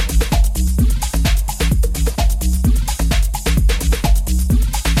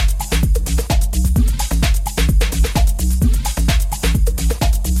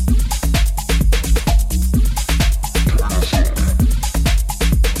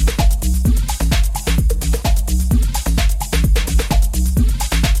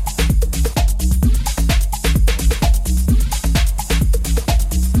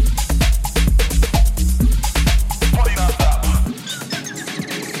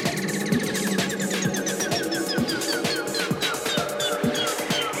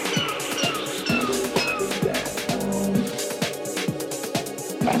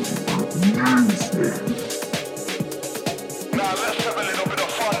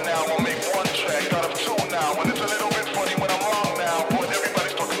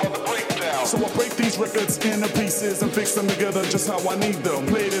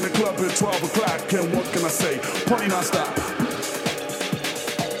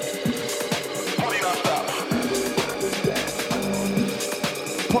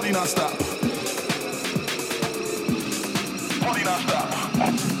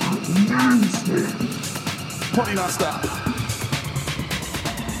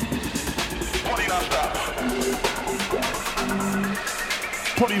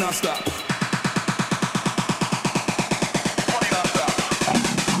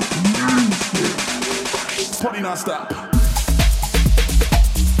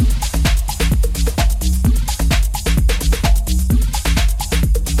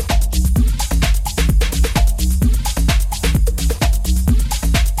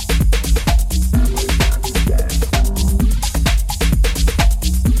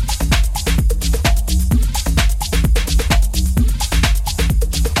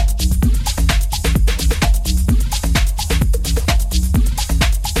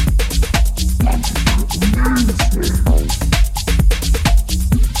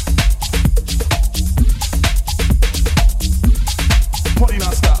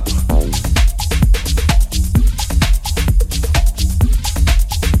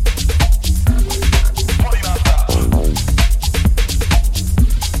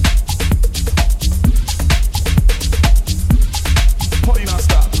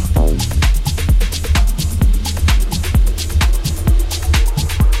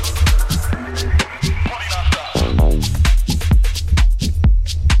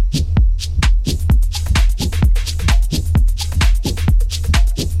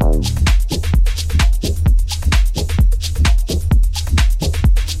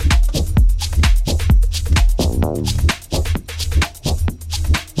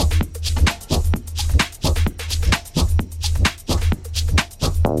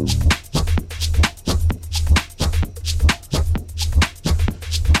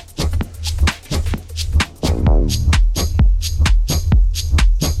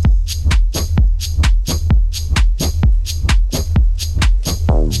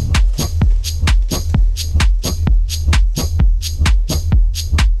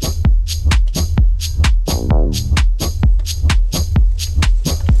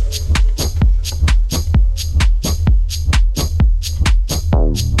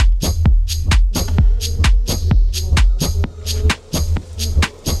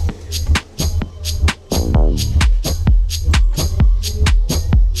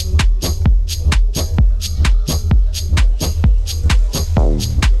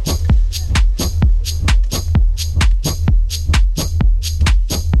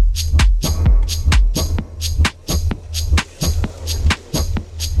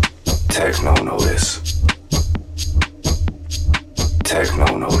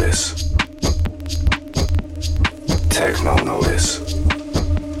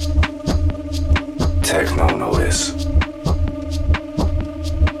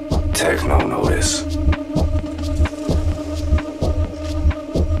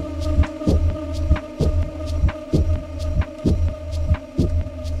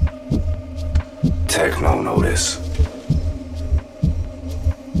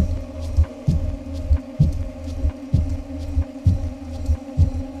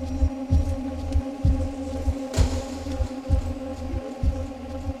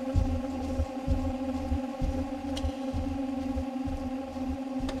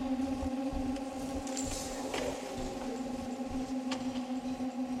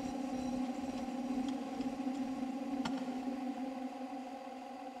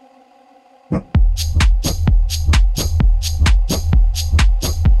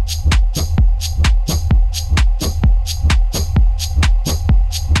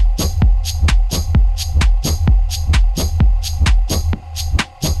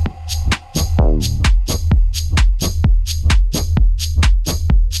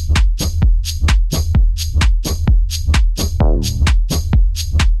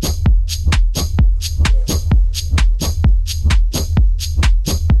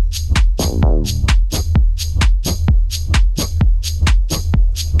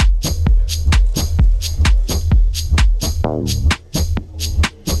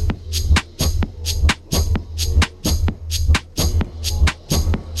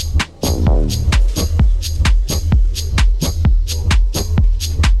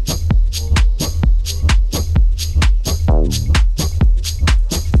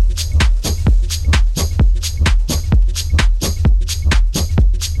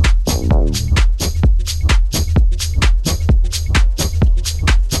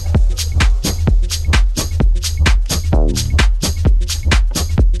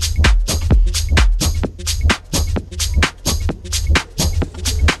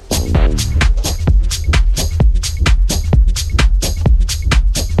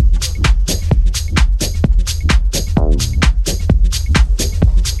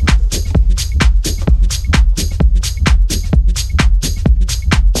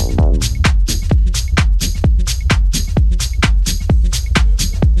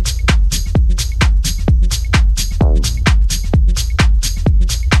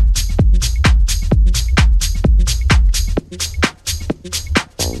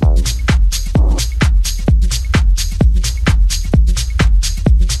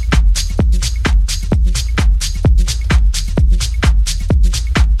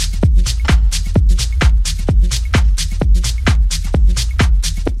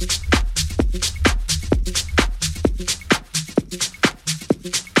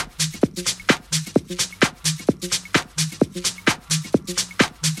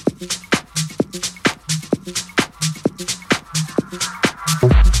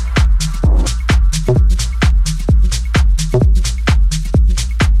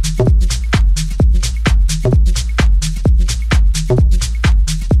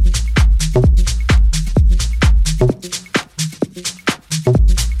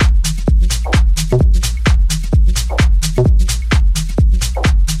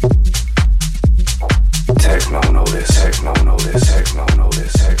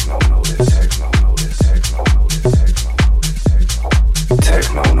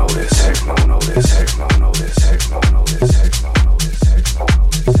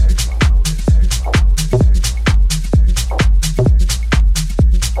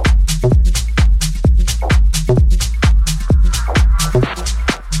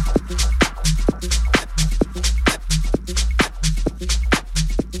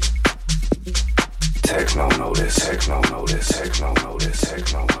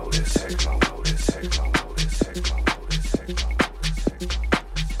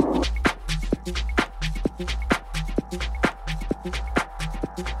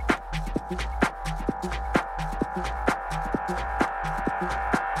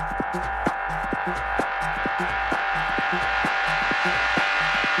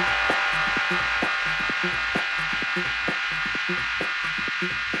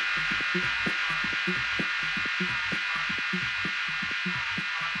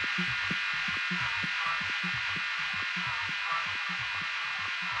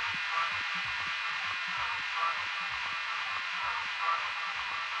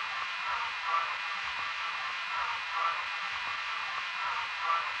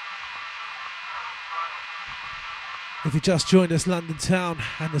 If you just joined us, London town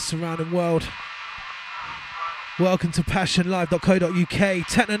and the surrounding world, welcome to passionlive.co.uk.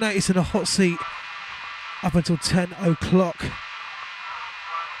 Techno Notice in a hot seat up until 10 o'clock.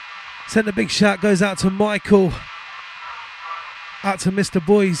 Send a big shout goes out to Michael, out to Mr.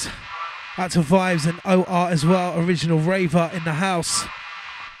 Boys, out to Vibes and OR as well, original raver in the house.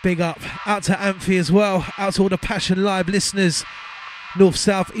 Big up. Out to Amphi as well, out to all the Passion Live listeners, north,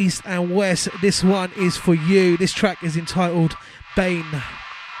 south, east and west. This one is for you. This track is entitled Bane.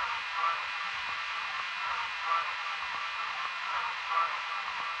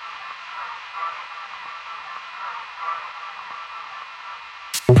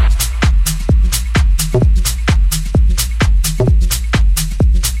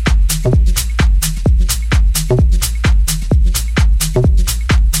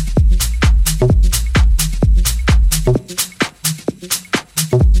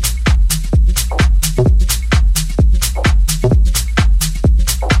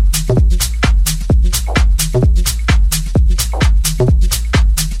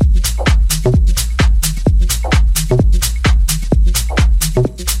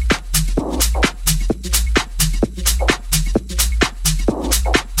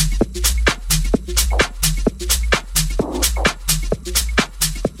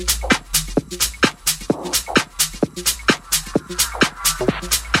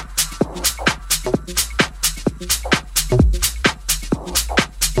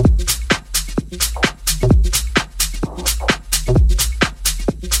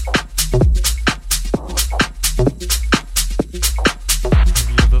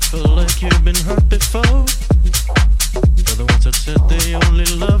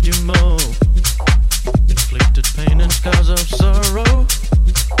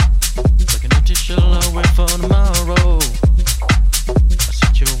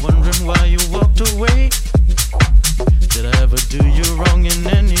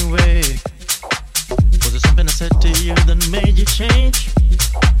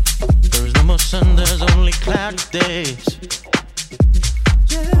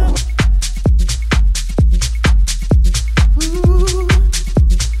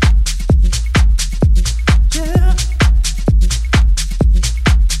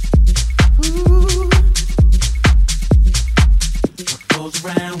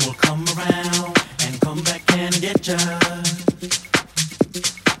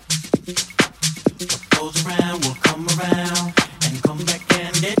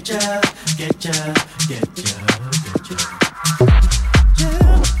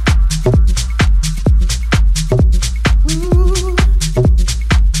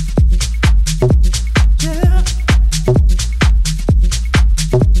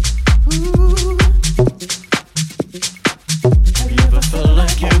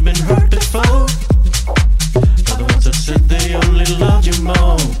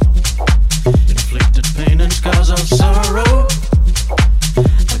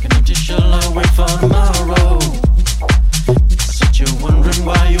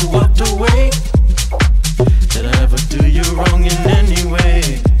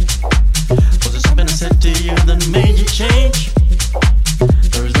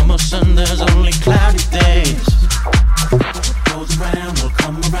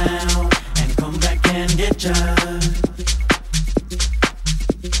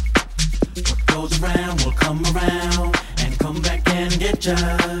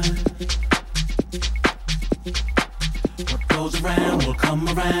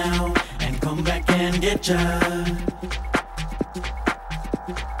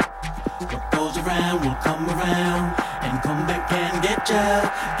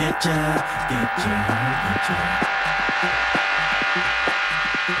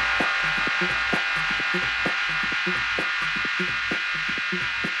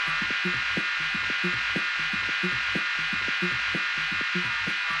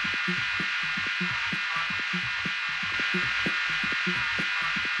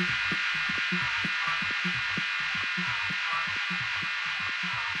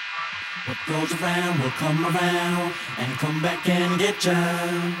 goes around will come around and come back and get ya.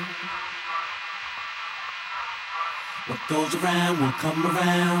 What goes around will come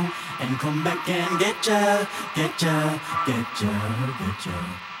around and come back and get ya, get ya, get ya, get ya.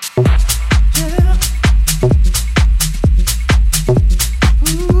 Yeah.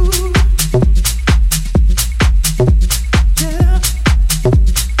 Ooh. Yeah.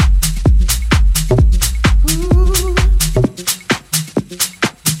 Ooh.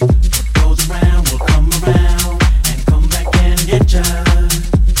 What goes around will come around and come back and get ya.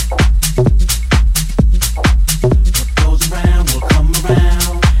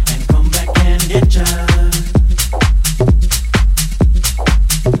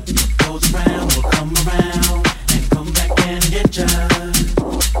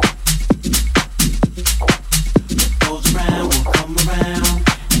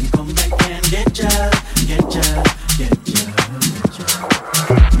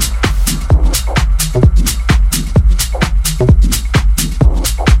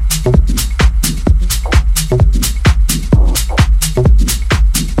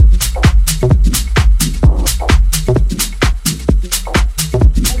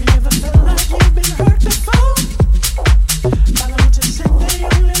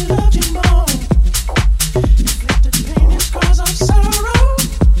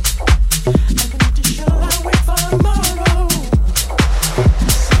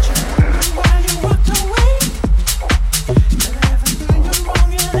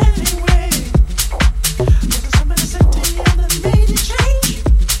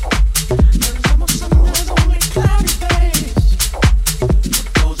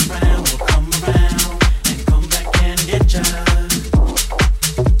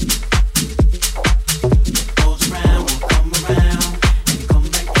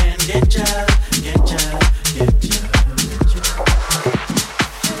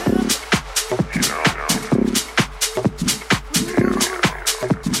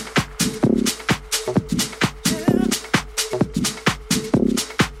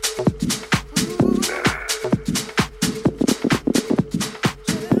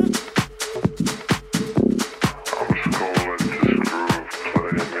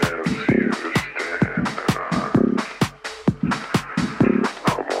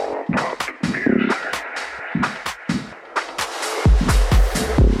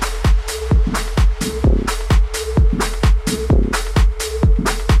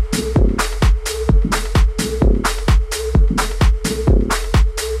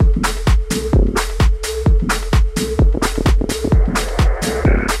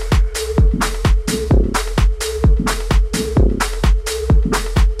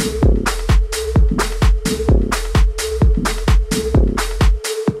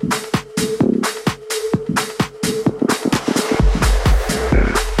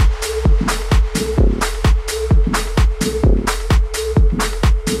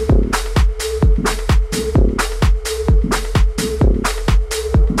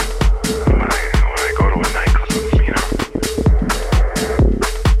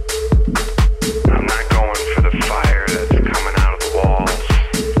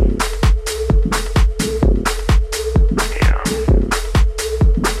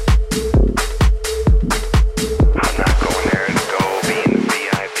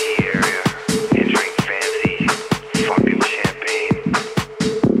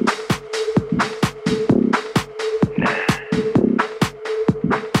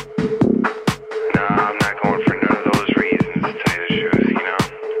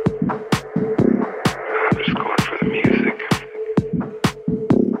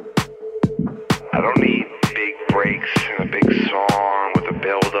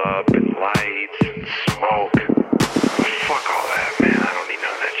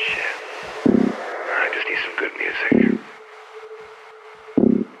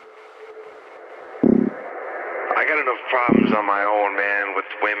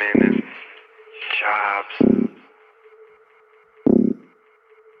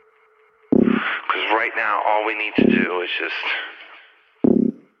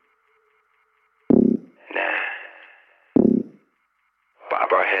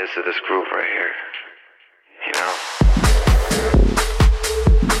 To this groove right here, you know.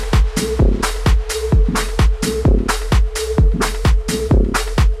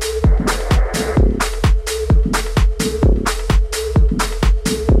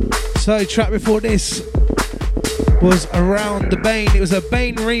 So, track before this was Around the Bane. It was a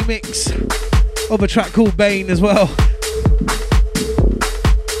Bane remix of a track called Bane as well.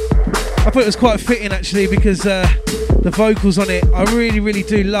 I thought it was quite fitting actually because the vocals on it, I really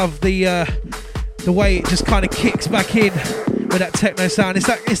do love the way it just kind of kicks back in with that techno sound. It's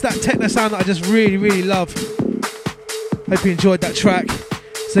that techno sound that I just really, really love. Hope you enjoyed that track.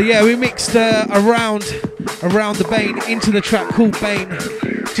 So yeah, we mixed around the Bane into the track called Bane,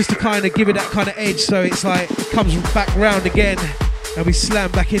 just to kind of give it that kind of edge, so it's like it comes back round again, and we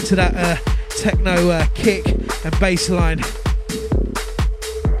slam back into that techno kick and bass line.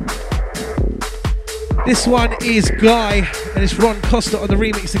 This one is Guy, and it's Ron Costa on the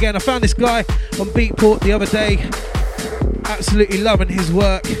remix again. I found this guy on Beatport the other day. Absolutely loving his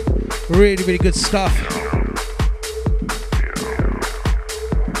work. Really, really good stuff.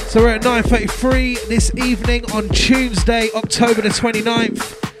 So we're at 9:33 this evening on Tuesday, October the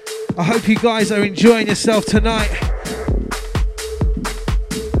 29th. I hope you guys are enjoying yourself tonight.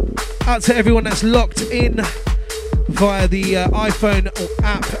 Out to everyone that's locked in via the iPhone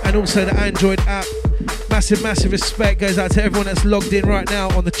app and also the Android app. Massive respect goes out to everyone that's logged in right now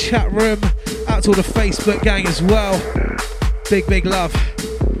on the chat room. Out to all the Facebook gang as well. Big love.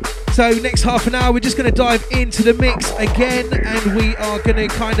 So next half an hour we're just going to dive into the mix again, and we are going to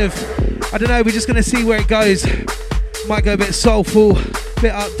kind of, I don't know, we're just going to see where it goes. Might go a bit soulful,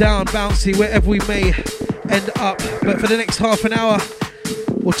 bit up, down, bouncy, wherever we may end up. But for the next half an hour,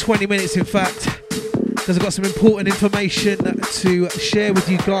 or 20 minutes in fact, because I've got some important information to share with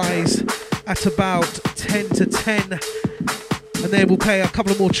you guys at about 10 to 10, and then we'll play a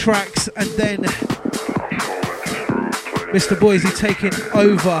couple of more tracks, and then Mr. Boise taking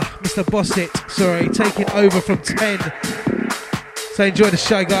over, Mr. Bossit, sorry, taking over from 10. So enjoy the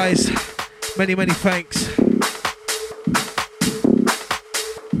show, guys. Many thanks.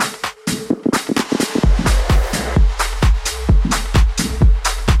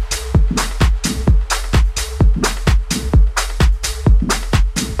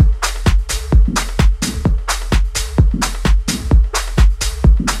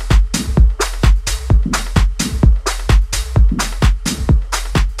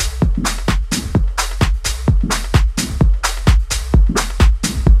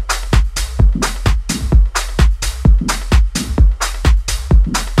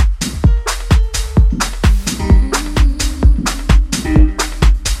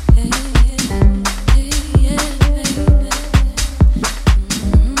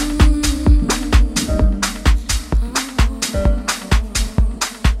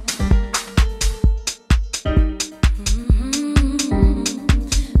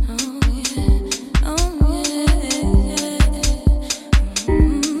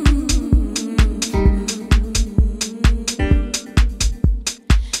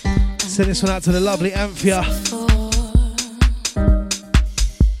 Send this one out to the lovely Anthea.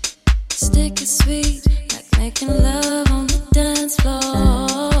 Stick is sweet, like making love on the dance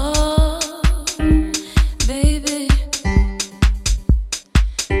floor. Baby,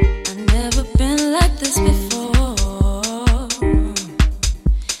 I've never been like this before.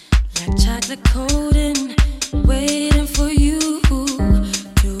 Like chocolate coating, waiting for you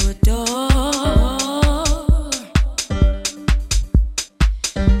to adore.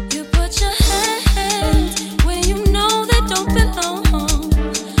 When you know they don't belong,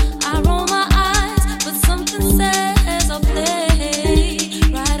 I roll my eyes, but something says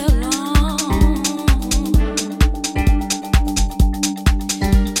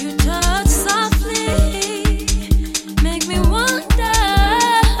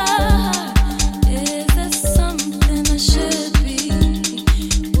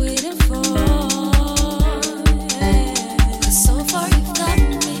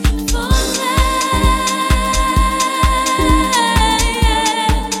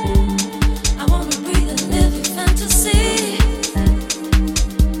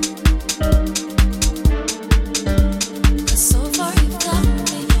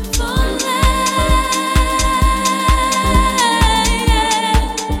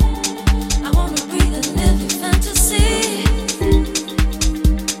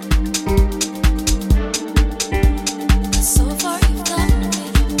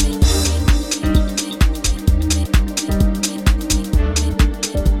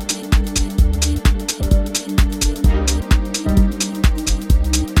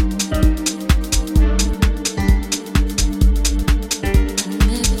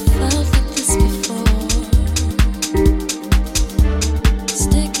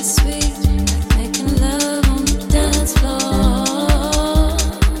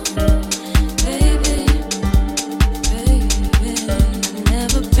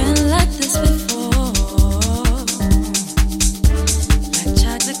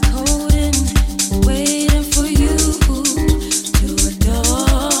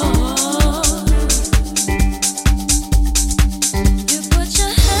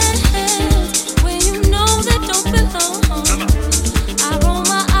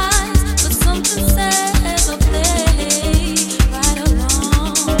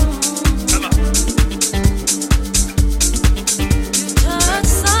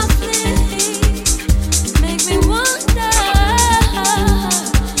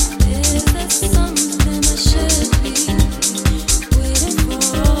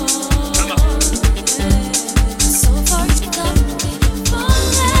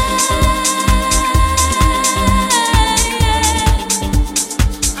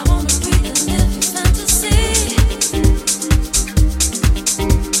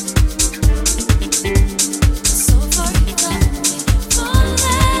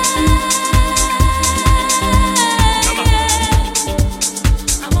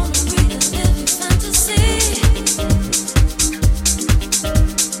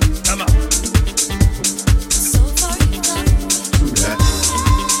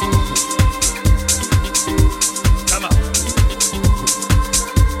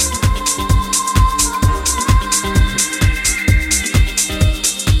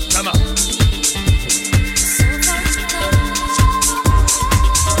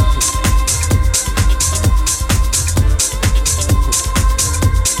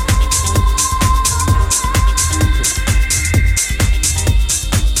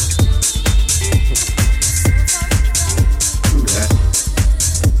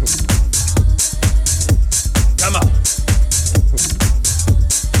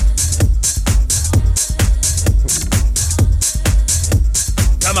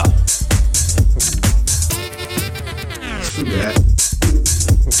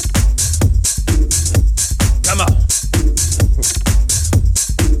Come on.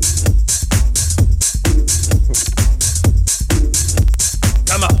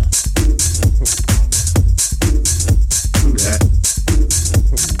 Come on.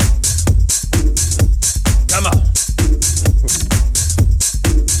 Come on.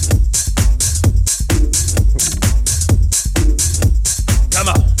 Come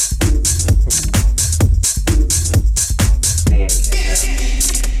on.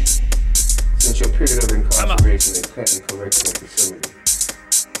 Since your period of incarceration in Clinton Correctional Facility,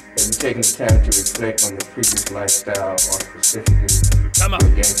 have you taken the time to reflect on your previous lifestyle or specifically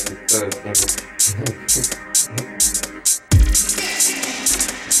your gangster thug image?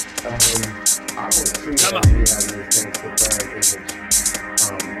 I would treat that as you have this gangster thug image.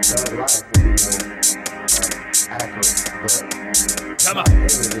 Thug life would be more accurate, but my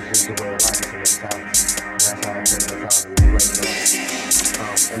image is just the way of life and mentality. That's how I take the time to reflect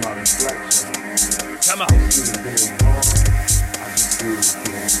on. In my reflection, I see the being wrong. I just see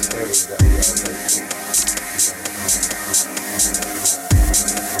the mistakes that we all make.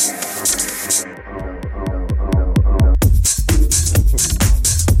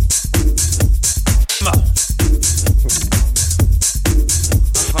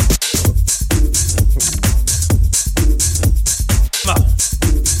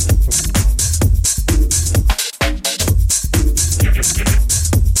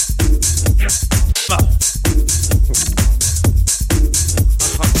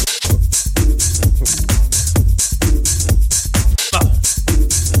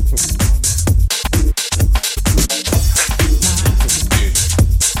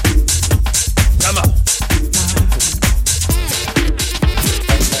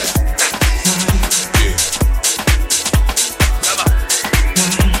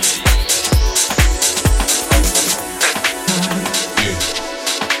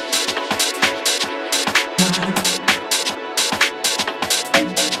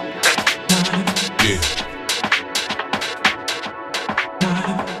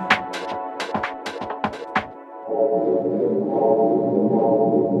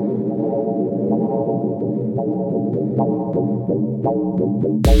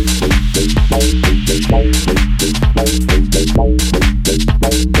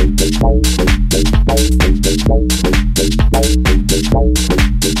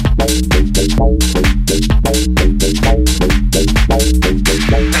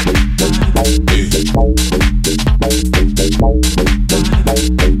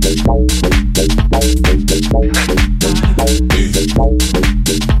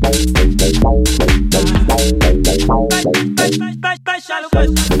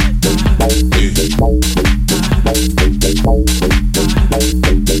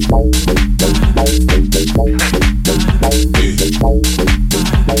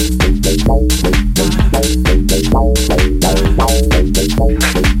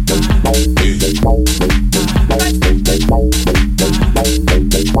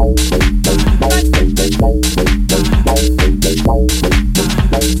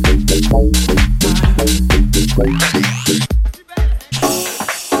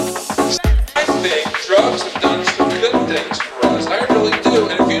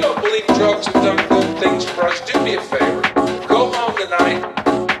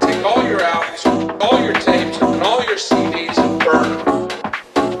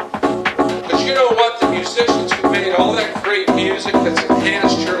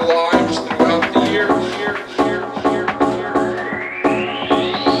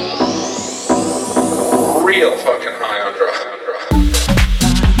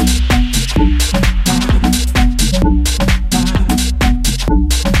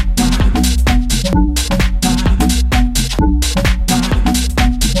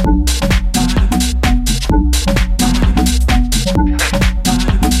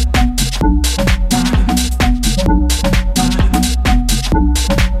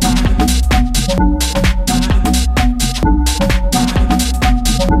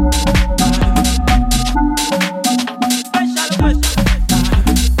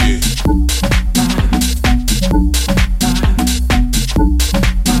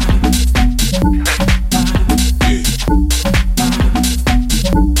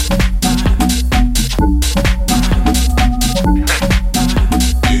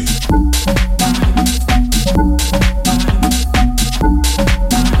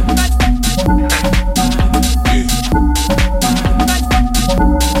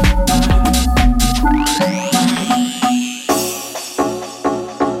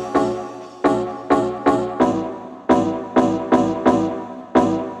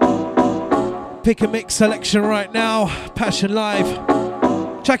 Pick a mix selection right now. Passion Live.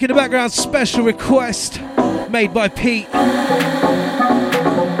 Track in the background, special request made by Pete. Out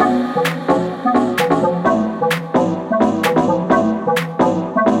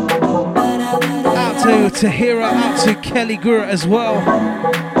to Tahira, out to Kelly Gura as well.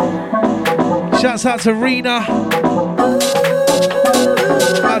 Shouts out to Rena.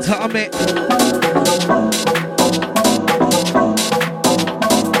 Out to Amit.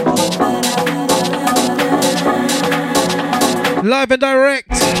 Live and direct,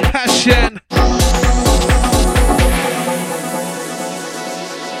 passion.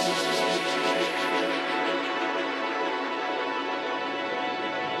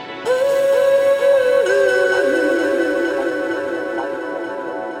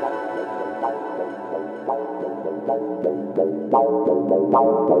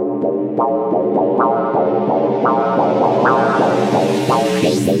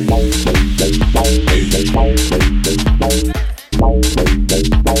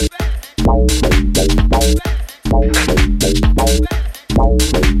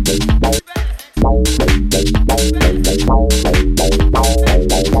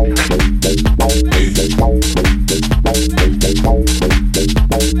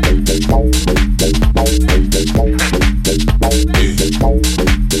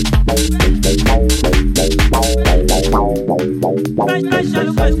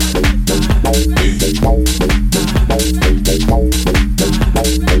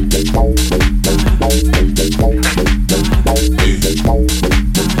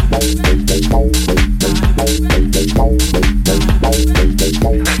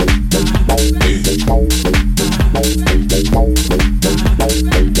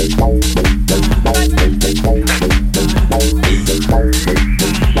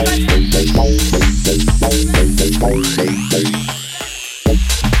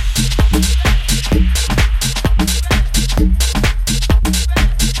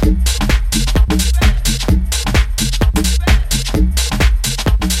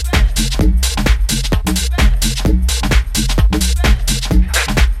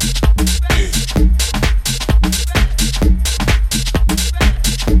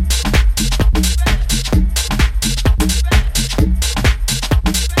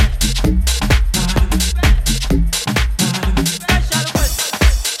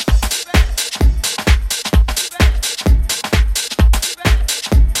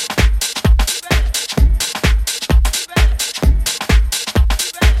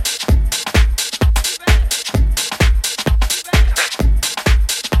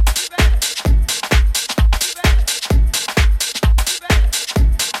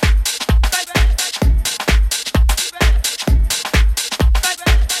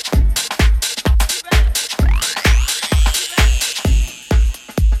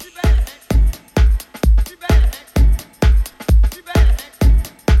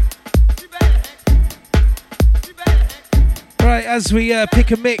 As we pick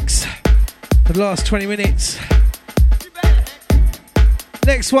a mix for the last 20 minutes.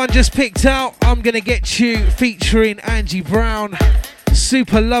 Next one just picked out, I'm Gonna Get You featuring Angie Brown,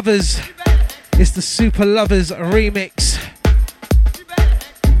 Super Lovers. It's the Super Lovers remix.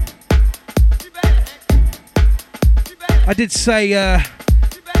 I did say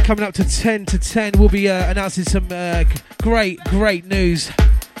coming up to 10 to 10 we'll be announcing some great news.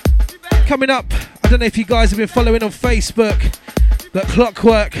 Coming up, I don't know if you guys have been following on Facebook, but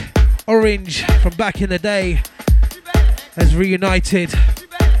Clockwork Orange from back in the day has reunited.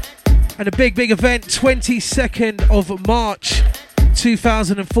 And a big event, 22nd of March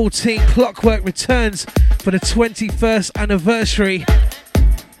 2014. Clockwork returns for the 21st anniversary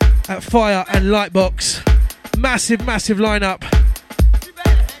at Fire and Lightbox. Massive lineup.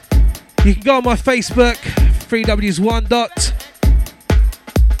 You can go on my Facebook,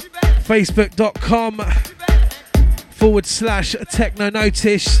 3ws1.facebook.com/Techno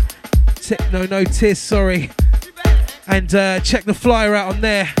Notice, sorry. And check the flyer out on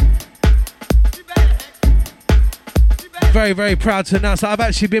there. Very proud to announce that I've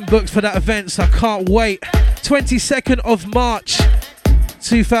actually been booked for that event, so I can't wait. 22nd of March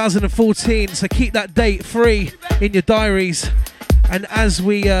 2014, so keep that date free in your diaries. And as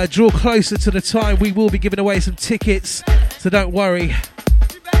we draw closer to the time, we will be giving away some tickets, so don't worry.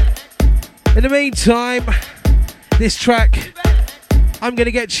 In the meantime, this track, I'm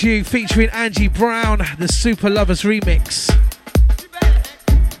Gonna Get You featuring Angie Brown, the Super Lovers remix.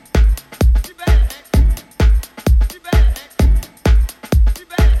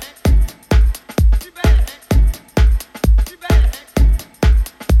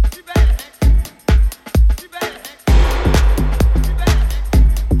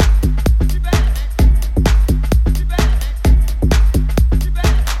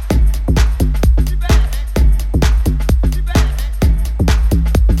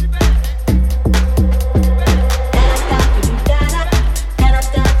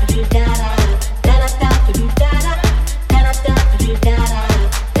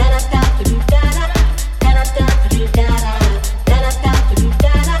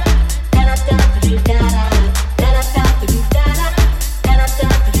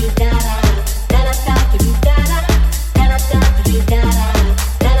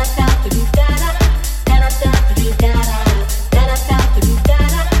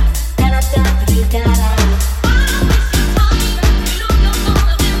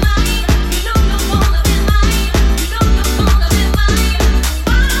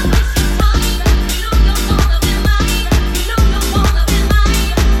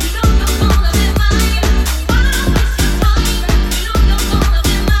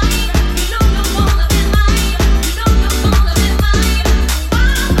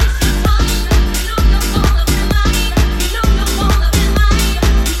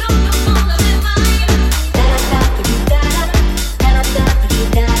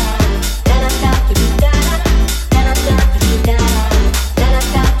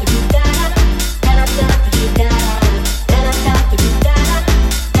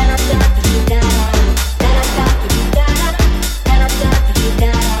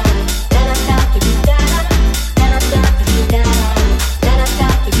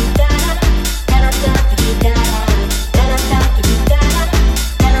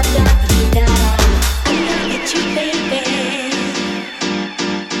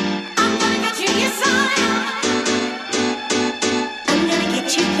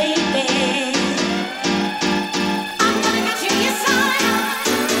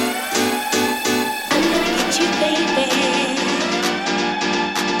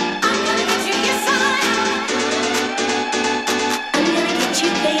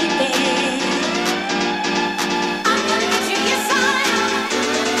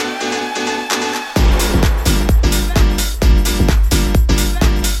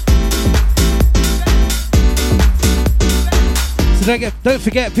 Don't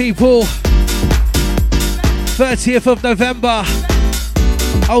forget, people, 30th of November,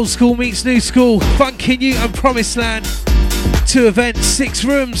 Old School meets New School, Funky New and Promised Land. 2 events, 6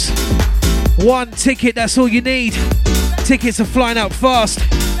 rooms, 1 ticket, that's all you need. Tickets are flying out fast.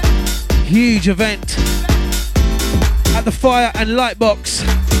 Huge event at the Fire and Light Box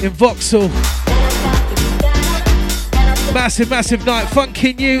in Vauxhall. Massive night,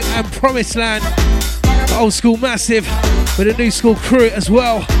 Funky New and Promised Land. Old School massive with a New School crew as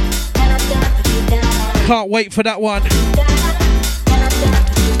well. Can't wait for that one.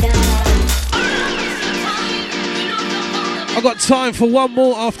 I've got time for one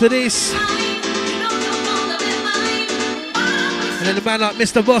more after this. And then a man like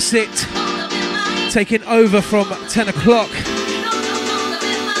Mr. Bossett taking over from 10 o'clock.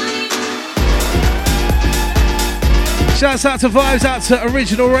 Shouts out to Vibes, out to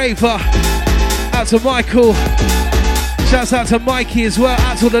Original Raver, out to Michael. Shouts out to Mikey as well,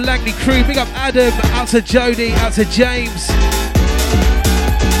 out to all the Langley crew. Big up Adam, out to Jody, out to James.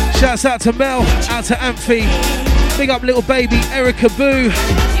 Shouts out to Mel, out to Amphi. Big up little baby Erica Boo.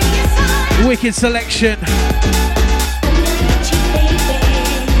 Wicked selection.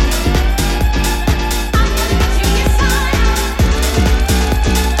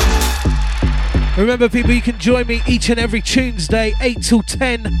 Remember, people, you can join me each and every Tuesday, 8 till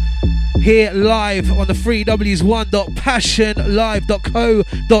 10, here live on the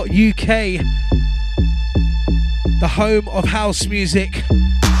 3ws1.passionlive.co.uk, the home of house music.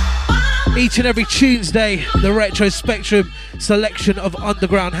 Each and every Tuesday, the Retro Spectrum selection of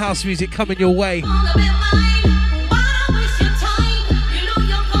underground house music coming your way.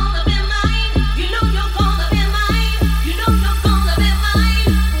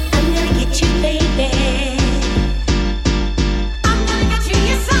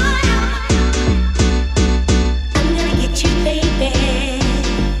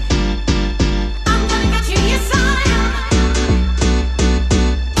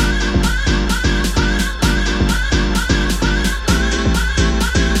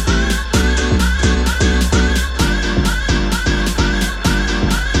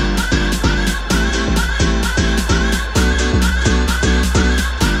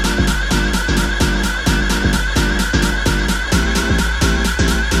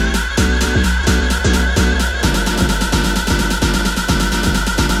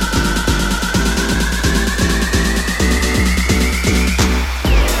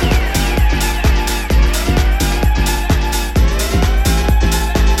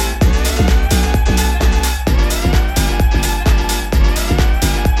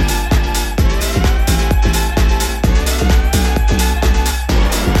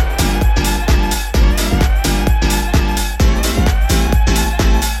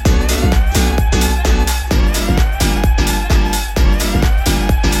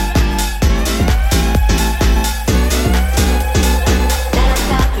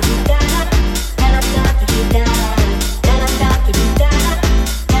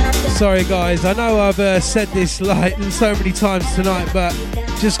 Sorry guys, I know I've said this like so many times tonight, but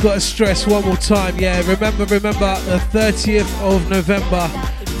just got to stress one more time. Yeah, remember the 30th of November,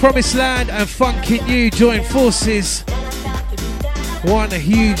 Promised Land and Funky New join forces. One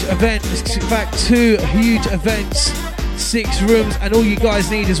huge event, in fact 2 huge events, 6 rooms, and all you guys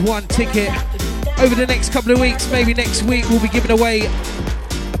need is 1 ticket. Over the next couple of weeks, maybe next week, we'll be giving away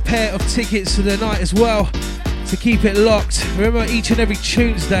a pair of tickets to the night as well. To keep it locked. Remember, each and every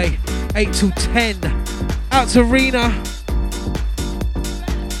Tuesday, 8 till 10. Out to Rena.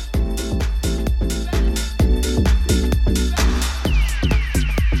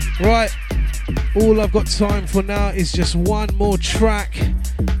 Right, all I've got time for now is just one more track.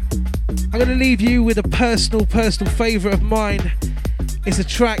 I'm going to leave you with a personal favourite of mine. It's a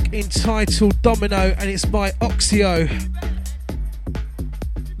track entitled Domino, and it's by Oxio.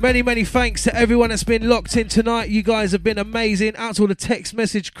 Many thanks to everyone that's been locked in tonight. You guys have been amazing. Out to all the text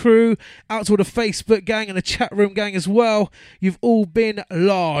message crew, out to all the Facebook gang and the chat room gang as well. You've all been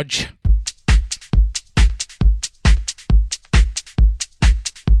large.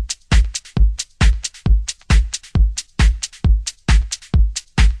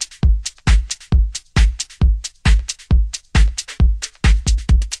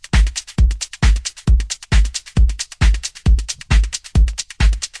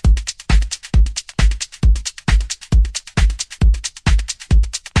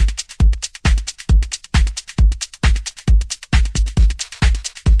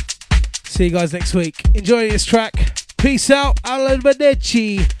 See you guys next week. Enjoy this track. Peace out.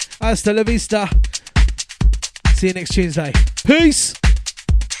 Arrivederci. Hasta la vista. See you next Tuesday. Peace.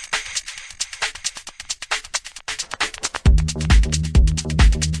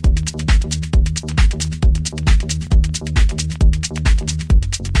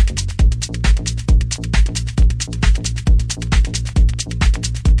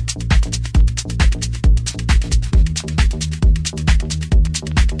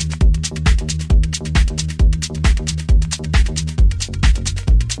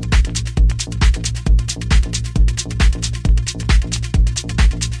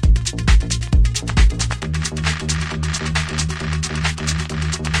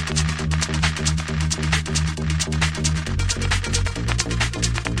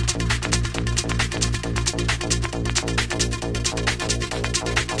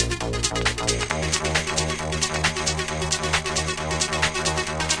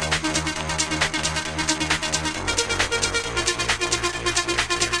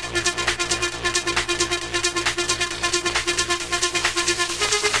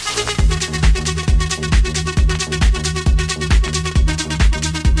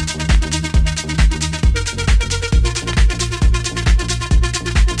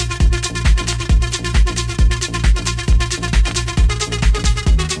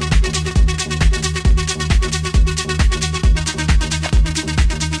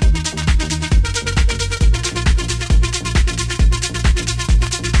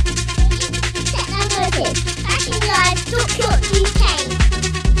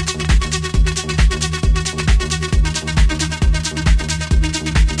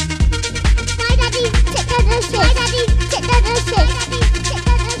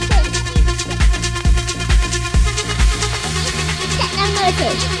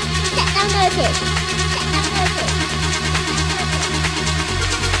 notice.